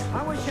resistance.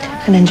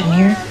 An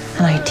engineer,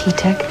 an IT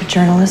tech, a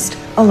journalist,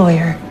 a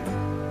lawyer,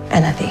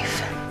 and a thief.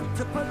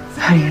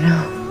 How do you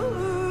know?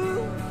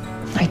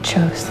 I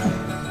chose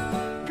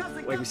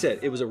them. Like we said,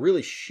 it was a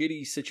really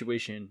shitty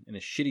situation and a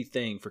shitty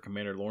thing for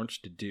Commander Lawrence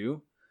to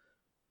do.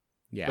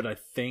 Yeah. But I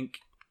think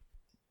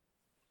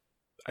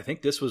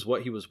this was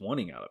what he was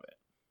wanting out of it.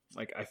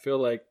 Like, I feel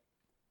like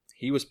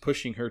he was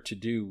pushing her to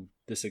do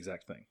this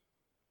exact thing.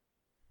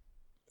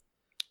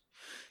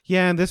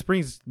 Yeah, and this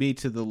brings me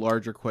to the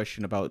larger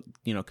question about,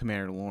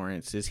 Commander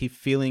Lawrence. Is he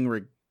feeling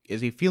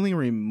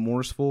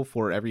remorseful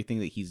for everything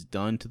that he's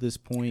done to this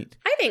point?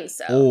 I think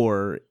so.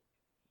 Or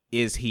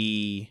is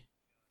he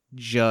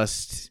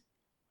just,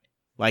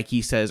 like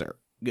he says, or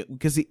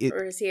is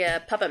he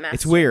a puppet master?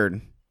 It's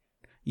weird.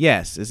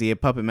 Yes, is he a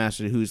puppet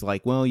master who's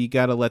like, well, you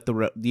got to let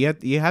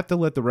you have to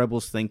let the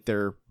rebels think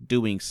they're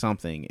doing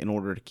something in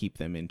order to keep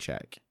them in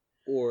check.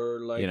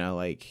 Or like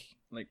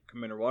like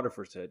Commander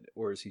Waterford said,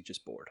 or is he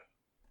just bored?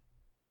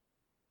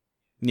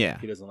 Yeah.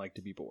 He doesn't like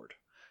to be bored.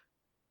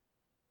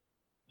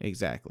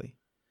 Exactly.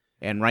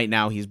 And right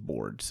now he's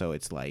bored, so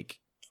it's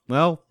like,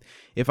 well,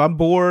 if I'm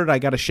bored, I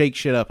got to shake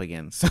shit up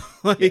again. So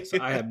yes,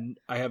 I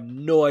have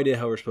no idea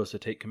how we're supposed to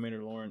take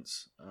Commander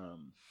Lawrence.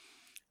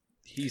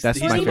 He's my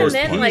even first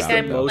then, point.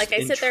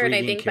 I sit there and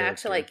I think back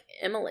to character.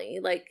 Emily.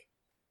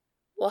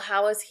 Well,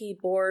 how was he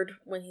bored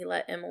when he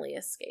let Emily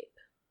escape?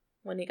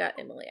 When he got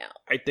Emily out?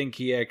 I think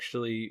he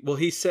actually. Well,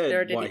 he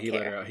said why he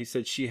let care? her out. He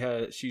said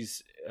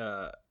she's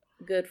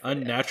good, for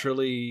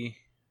unnaturally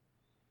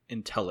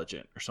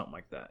intelligent or something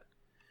like that.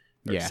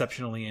 Or Yeah.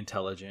 exceptionally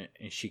intelligent,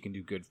 and she can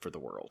do good for the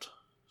world.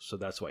 So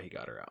that's why he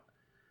got her out.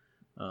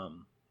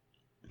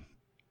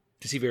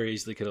 Because he very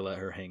easily could have let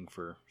her hang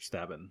for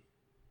stabbing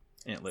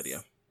Aunt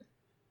Lydia.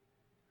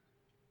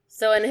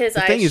 So in his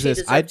The eyes, thing she is this,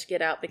 deserved to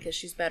get out because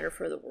she's better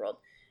for the world.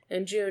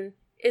 And June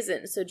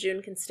isn't, so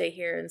June can stay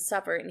here and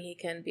suffer, and he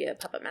can be a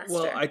puppet master.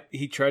 Well,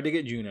 he tried to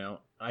get June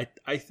out. I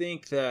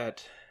think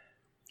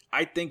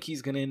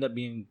he's going to end up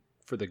being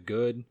for the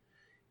good,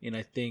 and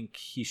I think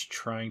he's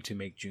trying to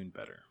make June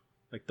better.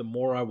 Like, the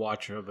more I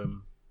watch of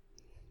him,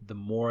 the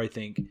more I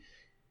think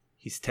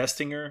he's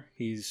testing her.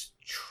 He's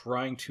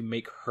trying to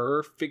make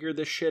her figure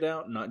this shit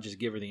out, not just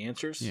give her the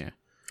answers. Yeah.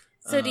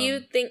 So do you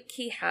think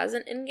he has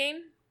an endgame?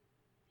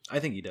 I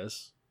think he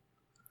does.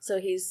 So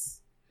is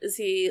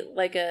he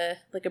like a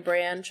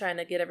brand trying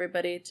to get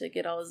everybody to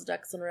get all his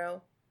ducks in a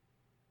row?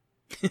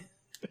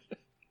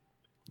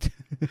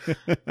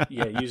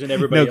 Yeah, using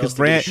everybody else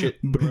to get shit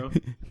in the room.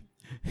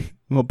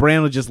 Well,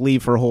 Bran will just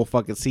leave for a whole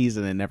fucking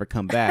season and never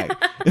come back.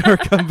 Or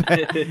come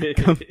back.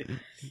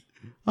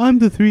 I'm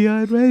the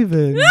three-eyed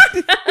raven.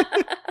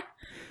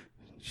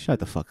 Shut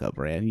the fuck up,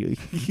 Bran. You.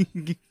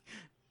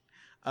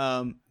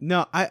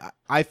 No,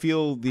 I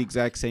feel the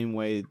exact same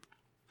way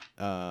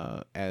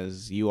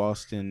as you,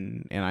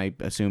 Austin, and I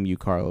assume you,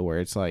 Carla, where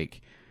it's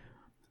like,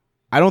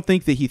 I don't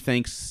think that he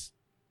thinks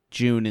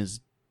June is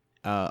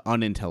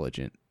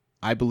unintelligent.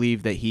 I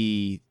believe that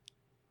he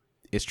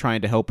is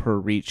trying to help her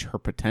reach her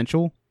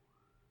potential.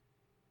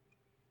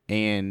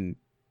 And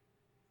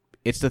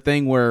it's the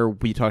thing where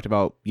we talked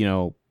about,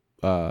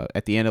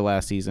 at the end of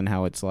last season,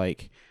 how it's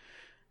like,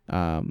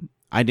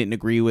 I didn't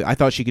agree with, I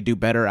thought she could do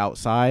better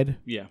outside.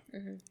 Yeah.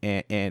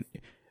 Mm-hmm.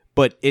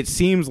 But it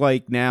seems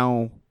like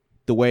now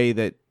the way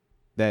that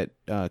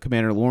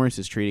Commander Lawrence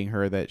is treating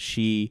her, that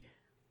she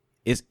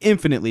is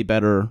infinitely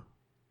better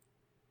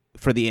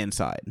for the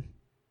inside.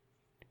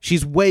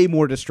 She's way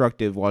more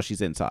destructive while she's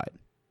inside.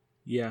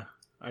 Yeah.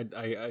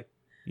 I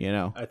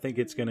think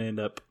it's going to end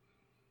up.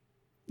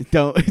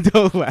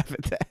 Don't laugh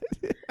at that.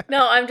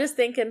 No, I'm just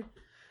thinking,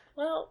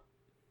 well,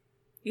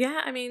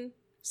 yeah, I mean,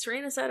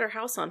 Serena set her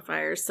house on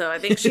fire, so I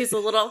think she's a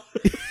little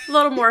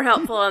more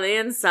helpful on the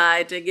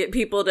inside to get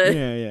people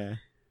to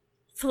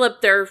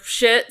flip their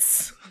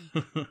shits.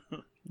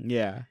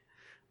 Yeah.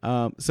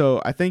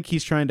 So I think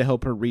he's trying to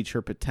help her reach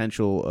her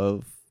potential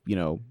of,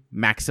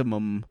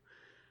 maximum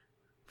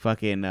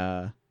fucking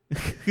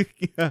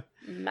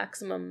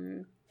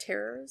maximum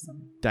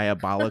terrorism?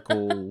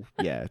 Diabolical,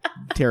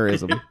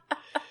 terrorism.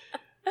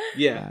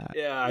 Yeah,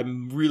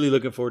 I'm really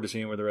looking forward to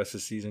seeing where the rest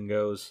of the season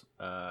goes.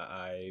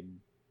 I've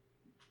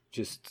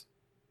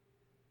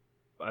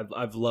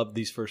loved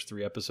these first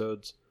 3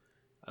 episodes.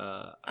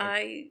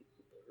 I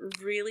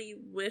really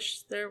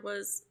wish there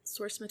was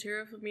source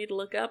material for me to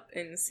look up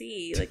and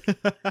see. Like,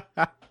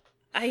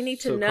 I need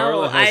to know.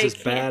 Carla has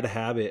this bad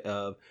habit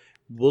of,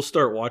 we'll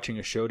start watching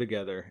a show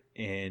together,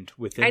 and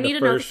within I need to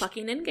know the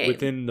fucking endgame.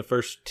 Within the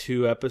first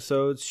 2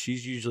 episodes,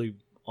 she's usually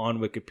on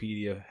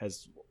Wikipedia,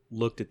 has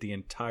looked at the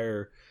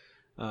entire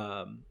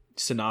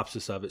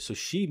synopsis of it, so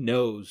she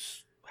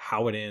knows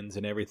how it ends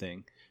and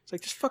everything. It's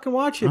like, just fucking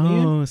watch it,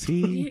 man. Oh,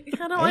 see,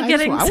 I don't want to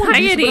get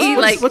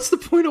anxiety. What's the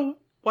point of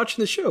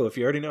watching the show if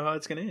you already know how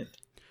it's going to end?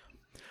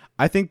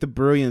 I think the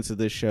brilliance of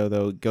this show,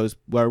 though, goes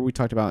where we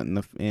talked about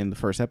in the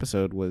first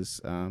episode, was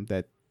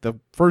that the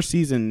first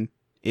season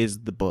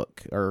is the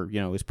book, or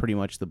is pretty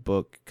much the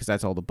book, because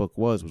that's all the book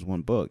was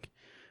one book.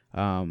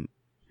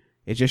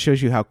 It just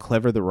shows you how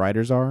clever the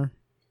writers are.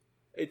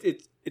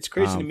 It's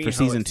crazy to me for how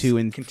season 2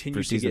 and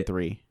for season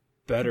 3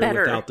 better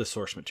without the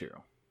source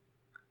material.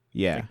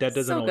 Yeah, like, that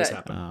doesn't always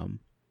happen.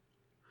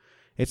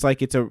 It's like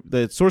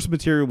the source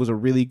material was a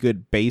really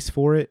good base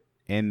for it,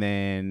 and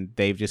then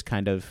they've just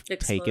kind of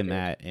taken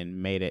that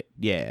and made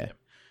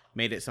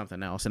it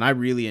something else. And I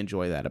really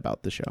enjoy that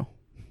about the show.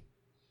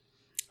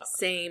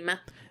 Same.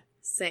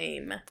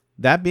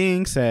 That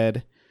being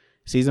said,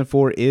 episode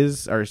 4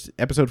 is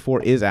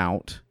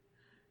out.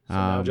 So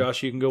now,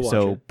 Josh, you can go watch it.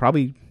 So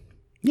probably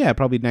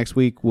next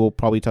week we'll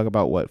probably talk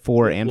about what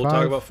 4 and 5. We'll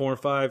talk about 4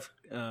 and 5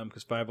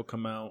 because 5 will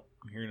come out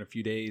here in a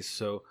few days.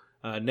 So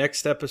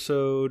next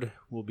episode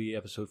will be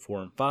episode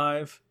 4 and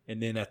 5,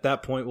 and then at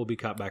that point we'll be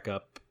caught back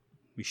up.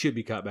 We should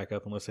be caught back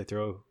up unless they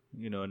throw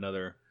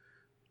another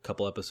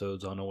couple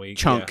episodes on a week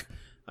chunk.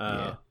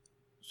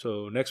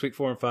 So next week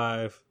 4 and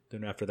 5.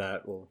 Then after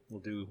that we'll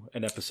do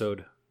an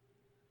episode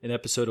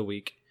a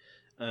week.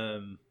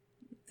 Then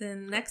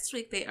next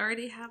week they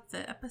already have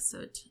the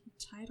episode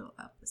title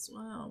up as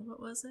well. What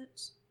was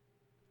it?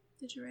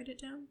 Did you write it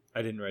down?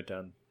 I didn't write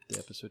down the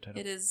episode title.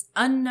 It is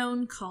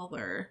Unknown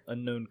Caller.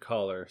 Unknown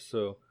Caller.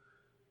 So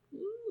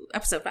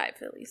episode 5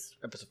 at least.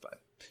 Episode 5.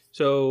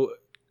 So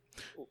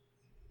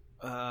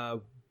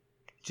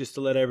just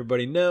to let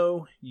everybody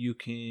know,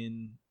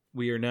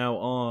 we are now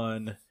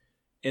on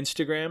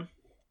Instagram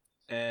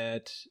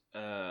at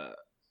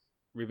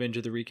Revenge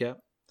of the Recap.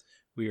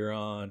 We are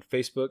on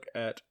Facebook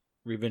at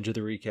Revenge of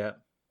the Recap.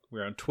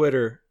 We're on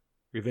Twitter,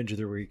 Revenge of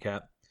the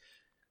Recap.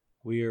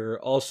 We are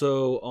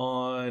also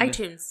on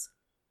iTunes.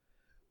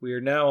 We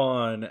are now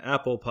on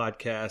Apple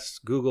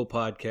Podcasts, Google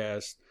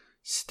Podcasts,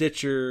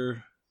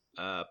 Stitcher.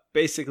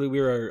 Basically, we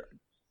are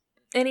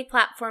any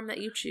platform that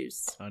you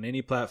choose. On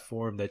any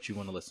platform that you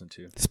want to listen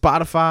to.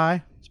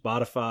 Spotify.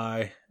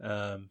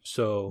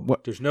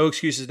 There's no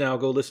excuses now.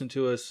 Go listen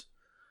to us.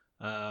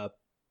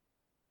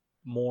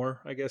 More,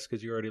 I guess,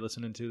 because you're already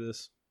listening to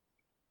this.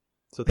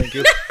 So thank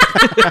you.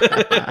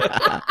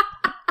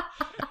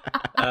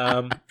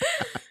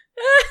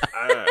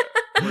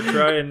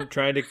 We're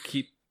trying to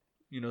keep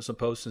some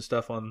posts and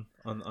stuff on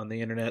the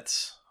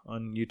internets,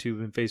 on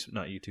YouTube and Facebook,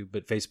 not YouTube,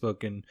 but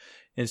Facebook and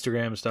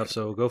Instagram and stuff.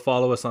 So go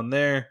follow us on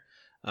there,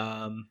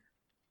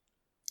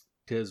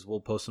 because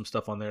we'll post some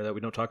stuff on there that we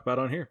don't talk about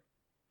on here.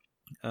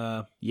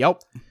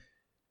 Yep.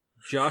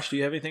 Josh, do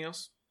you have anything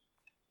else?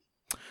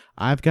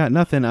 I've got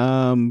nothing.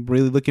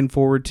 Really looking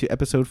forward to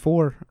episode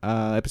 4.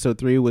 Episode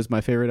 3 was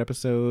my favorite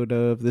episode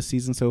of this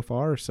season so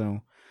far,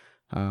 so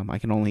I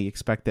can only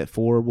expect that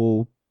 4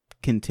 will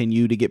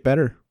continue to get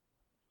better.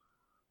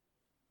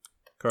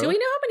 Carla? Do we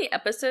know how many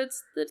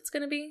episodes that it's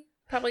going to be?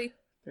 Probably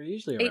They're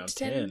usually 8 around to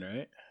 10, 10?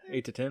 right?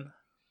 8 to 10.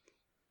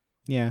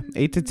 Yeah,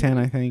 8 to 10,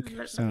 I think.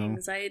 My So.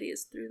 anxiety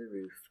is through the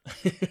roof.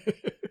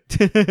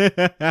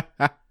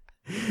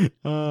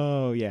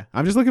 Oh yeah,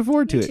 I'm just looking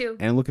forward to Me it, too.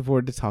 and I'm looking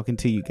forward to talking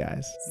to you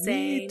guys.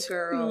 Same, too.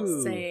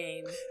 girl,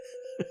 same.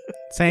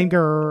 Same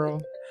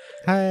girl.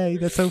 Hey,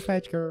 that's so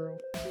fat, girl.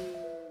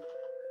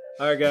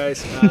 All right,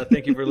 guys.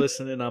 Thank you for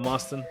listening. I'm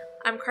Austin.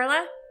 I'm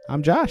Carla.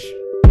 I'm Josh.